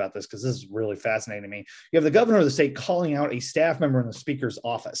ask you about this because this is really fascinating to me. You have the governor of the state calling out a staff member in the speaker's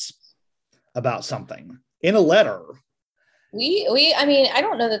office about something in a letter. I mean, I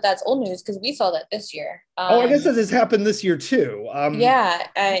don't know that that's old news because we saw that this year. I guess that has happened this year too.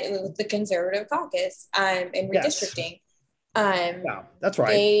 With the conservative caucus in redistricting. Yeah, that's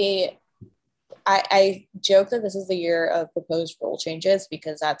right. I joke that this is the year of proposed rule changes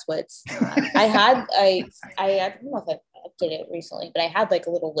because that's what's I don't know if I've updated it recently, but I had like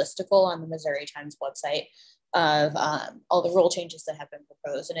a little listicle on the Missouri Times website of all the rule changes that have been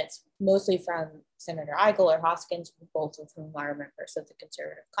proposed, and it's mostly from Senator Eigel or Hoskins, both of whom are members of the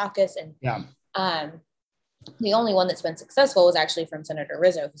conservative caucus, and the only one that's been successful was actually from Senator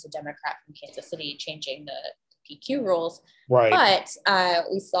Rizzo, who's a Democrat from Kansas City, changing the PQ rules. Right. But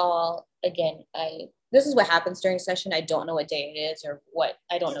we saw, again, this is what happens during session. I don't know what day it is or what,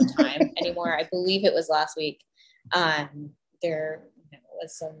 I don't know time anymore. I believe it was last week. There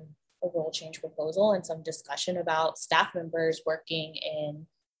was a rule change proposal and some discussion about staff members working in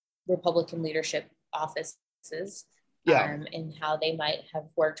Republican leadership offices. And how they might have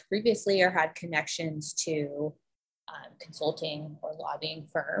worked previously or had connections to consulting or lobbying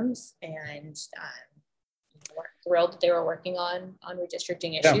firms, and we're thrilled that they were working on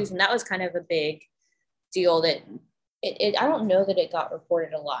redistricting issues. And that was kind of a big deal that I don't know that it got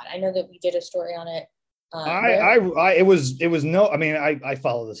reported a lot. I know that we did a story on it. I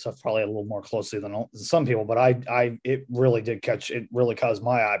follow this stuff probably a little more closely than some people, but it really did it really caused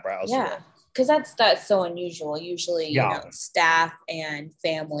my eyebrows. Yeah. Because that's so unusual. Usually, staff and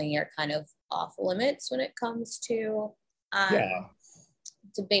family are kind of off limits when it comes to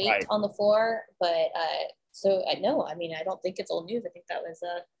debate on the floor. But I don't think it's old news. I think that was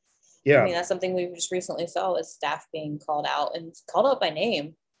I mean, that's something we just recently saw, was staff being called out and called out by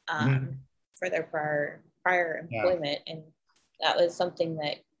name for their prior employment, and that was something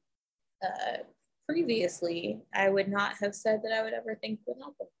that previously I would not have said that I would ever think would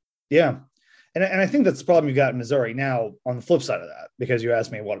happen. Yeah. And I think that's the problem you got in Missouri. Now, on the flip side of that, because you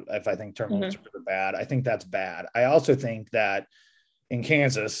asked me what if I think term limits are bad, I think that's bad. I also think that in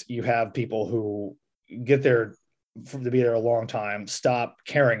Kansas, you have people who get there to be there a long time, stop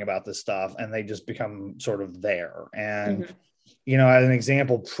caring about this stuff, and they just become sort of there. And, as an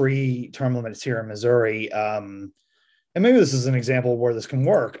example, pre-term limits here in Missouri, and maybe this is an example where this can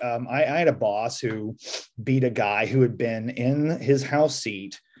work. I had a boss who beat a guy who had been in his House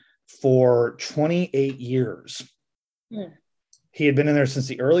seat for 28 years. He had been in there since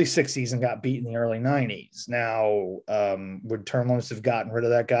the early 60s and got beat in the early 90s. Now, would term limits have gotten rid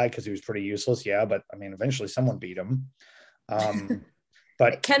of that guy because he was pretty useless? Yeah, but I mean, eventually someone beat him.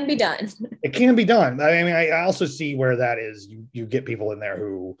 But it can be done. It can be done. I mean, I also see where that is. You get people in there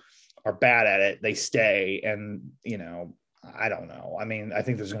who are bad at it. They stay, and I don't know. I mean, I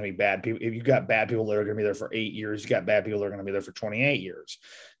think there's going to be bad people. If you've got bad people that are going to be there for 8 years, you got bad people that are going to be there for 28 years.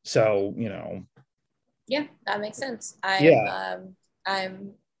 So, Yeah, that makes sense.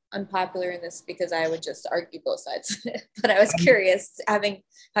 I'm unpopular in this because I would just argue both sides, but I was curious, having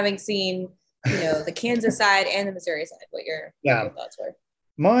seen, the Kansas side and the Missouri side, what your thoughts were.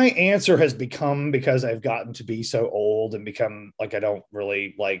 My answer has become, because I've gotten to be so old and become like, I don't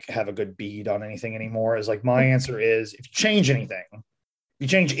really have a good bead on anything anymore, is my answer is, if you change anything,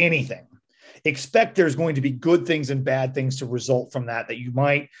 expect there's going to be good things and bad things to result from that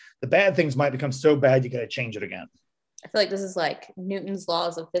the bad things might become so bad, you got to change it again. I feel like this is like Newton's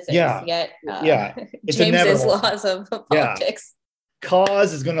laws of physics, it's James's laws of politics.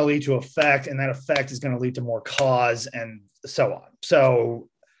 Cause is going to lead to effect, and that effect is going to lead to more cause, and so on. So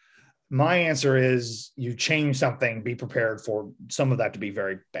my answer is, you change something, be prepared for some of that to be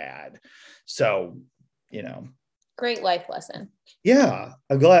very bad. So, great life lesson. Yeah.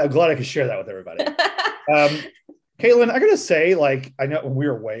 I'm glad I could share that with everybody. Kaitlyn, I gotta say, I know we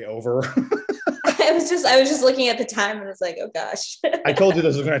were way over. I was just looking at the time and was like, oh gosh. I told you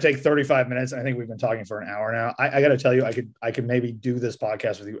this was going to take 35 minutes. And I think we've been talking for an hour now. I got to tell you, I could maybe do this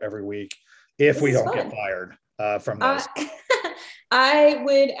podcast with you every week if we don't get fired. from this? I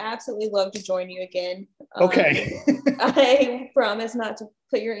would absolutely love to join you again. Okay. I promise not to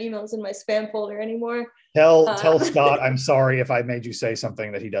put your emails in my spam folder anymore. Tell Scott I'm sorry if I made you say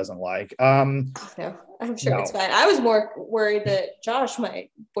something that he doesn't like. No, I'm sure it's fine. I was more worried that Josh, my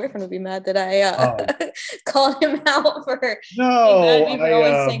boyfriend, would be mad that I called him out for being mad at me for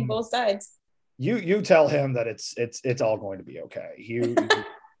always saying both sides. You tell him that it's all going to be okay.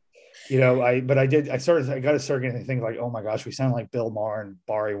 I got to start getting things like, oh my gosh, we sound like Bill Maher and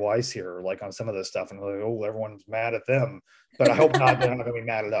Bari Weiss here, like on some of this stuff, and like, oh, everyone's mad at them, but I hope not. They're not going to be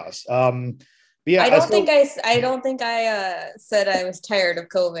mad at us. But yeah, I don't think I said I was tired of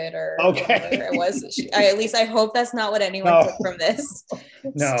COVID or whatever it was. At least I hope that's not what anyone took from this.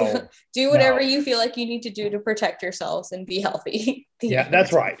 No, do whatever you feel like you need to do to protect yourselves and be healthy. Yeah,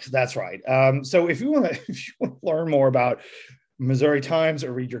 that's right. So if you want to learn more about Missouri Times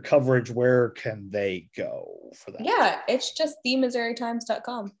or read your coverage, where can they go for that? Yeah, it's just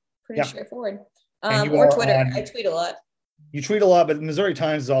themissouritimes.com. Pretty straightforward. Or Twitter. I tweet a lot. You tweet a lot, but Missouri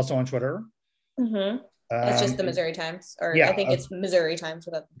Times is also on Twitter. Mm-hmm. It's just the Missouri Times, or I think it's Missouri Times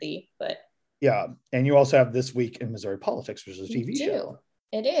without the, but yeah. And you also have This Week in Missouri Politics, which is a TV show.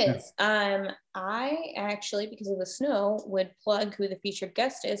 It is. Yeah. I actually, because of the snow, would plug who the featured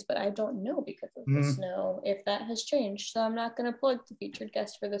guest is, but I don't know because of the snow if that has changed. So I'm not going to plug the featured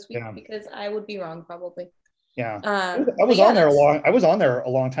guest for this week because I would be wrong probably. Yeah. I was on there a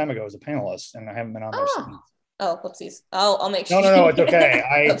long time ago as a panelist, and I haven't been on there since. Oh, whoopsies. I'll make sure. No, it's okay.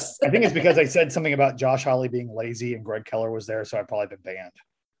 I think it's because I said something about Josh Hawley being lazy and Greg Keller was there, so I've probably been banned.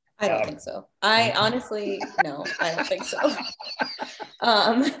 I don't think so. I honestly, no, I don't think so.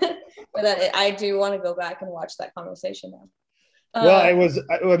 But I do want to go back and watch that conversation now. Well, I was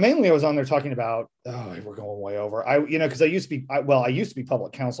on there talking about, we're going way over. Because I used to be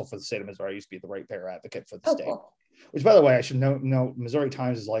public counsel for the state of Missouri. I used to be the ratepayer advocate for the state, cool. Which, by the way, I should know Missouri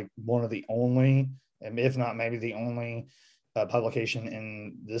Times is like one of the only, and if not maybe the only publication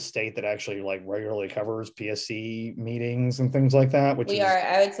in this state that actually like regularly covers PSC meetings and things like that. I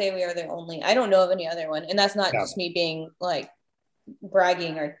would say we are the only. I don't know of any other one, and that's not just me being like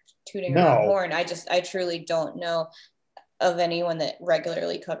bragging or tooting around horn. I truly don't know of anyone that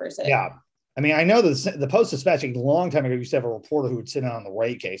regularly covers it. Yeah. I mean, I know the Post-Dispatch a long time ago used to have a reporter who would sit in on the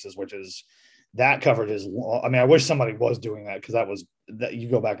rate cases, which is that coverage is. I mean, I wish somebody was doing that because that you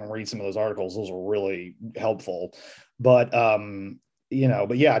go back and read some of those articles; those are really helpful. But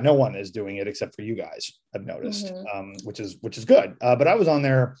but yeah, no one is doing it except for you guys. I've noticed, which is good. But I was on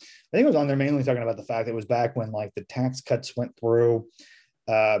there. I think I was on there mainly talking about the fact that it was back when like the tax cuts went through.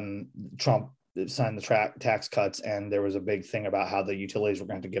 Trump signed the tax cuts, and there was a big thing about how the utilities were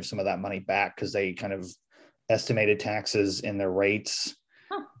going to give some of that money back because they kind of estimated taxes in their rates.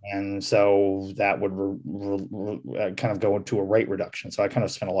 And so that would kind of go into a rate reduction. So I kind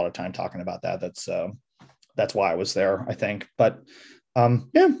of spent a lot of time talking about that. That's why I was there, I think. But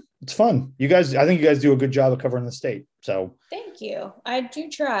it's fun. I think you guys do a good job of covering the state. So thank you. I do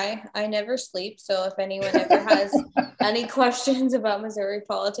try. I never sleep. So if anyone ever has any questions about Missouri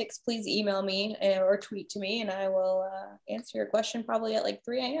politics, please email me or tweet to me, and I will answer your question probably at like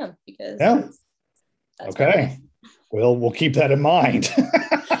 3 a.m. because that's okay. We'll keep that in mind.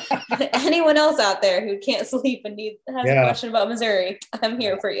 Anyone else out there who can't sleep and has a question about Missouri, I'm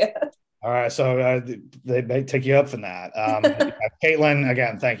here for you. All right, so they may take you up from that. Kaitlyn,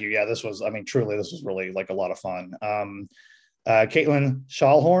 again, thank you. Yeah, this was really like a lot of fun. Kaitlyn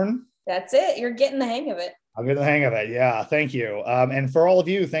Schallhorn. That's it. You're getting the hang of it. I'll get the hang of it. Yeah, thank you. And for all of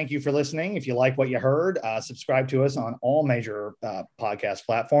you, thank you for listening. If you like what you heard, subscribe to us on all major podcast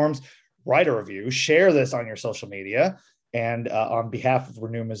platforms. Write a review. Share this on your social media. And on behalf of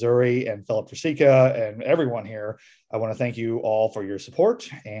Renew Missouri and Philip Forsica and everyone here, I want to thank you all for your support.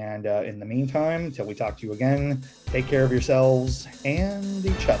 And in the meantime, till we talk to you again, take care of yourselves and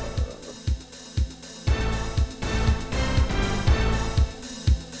each other.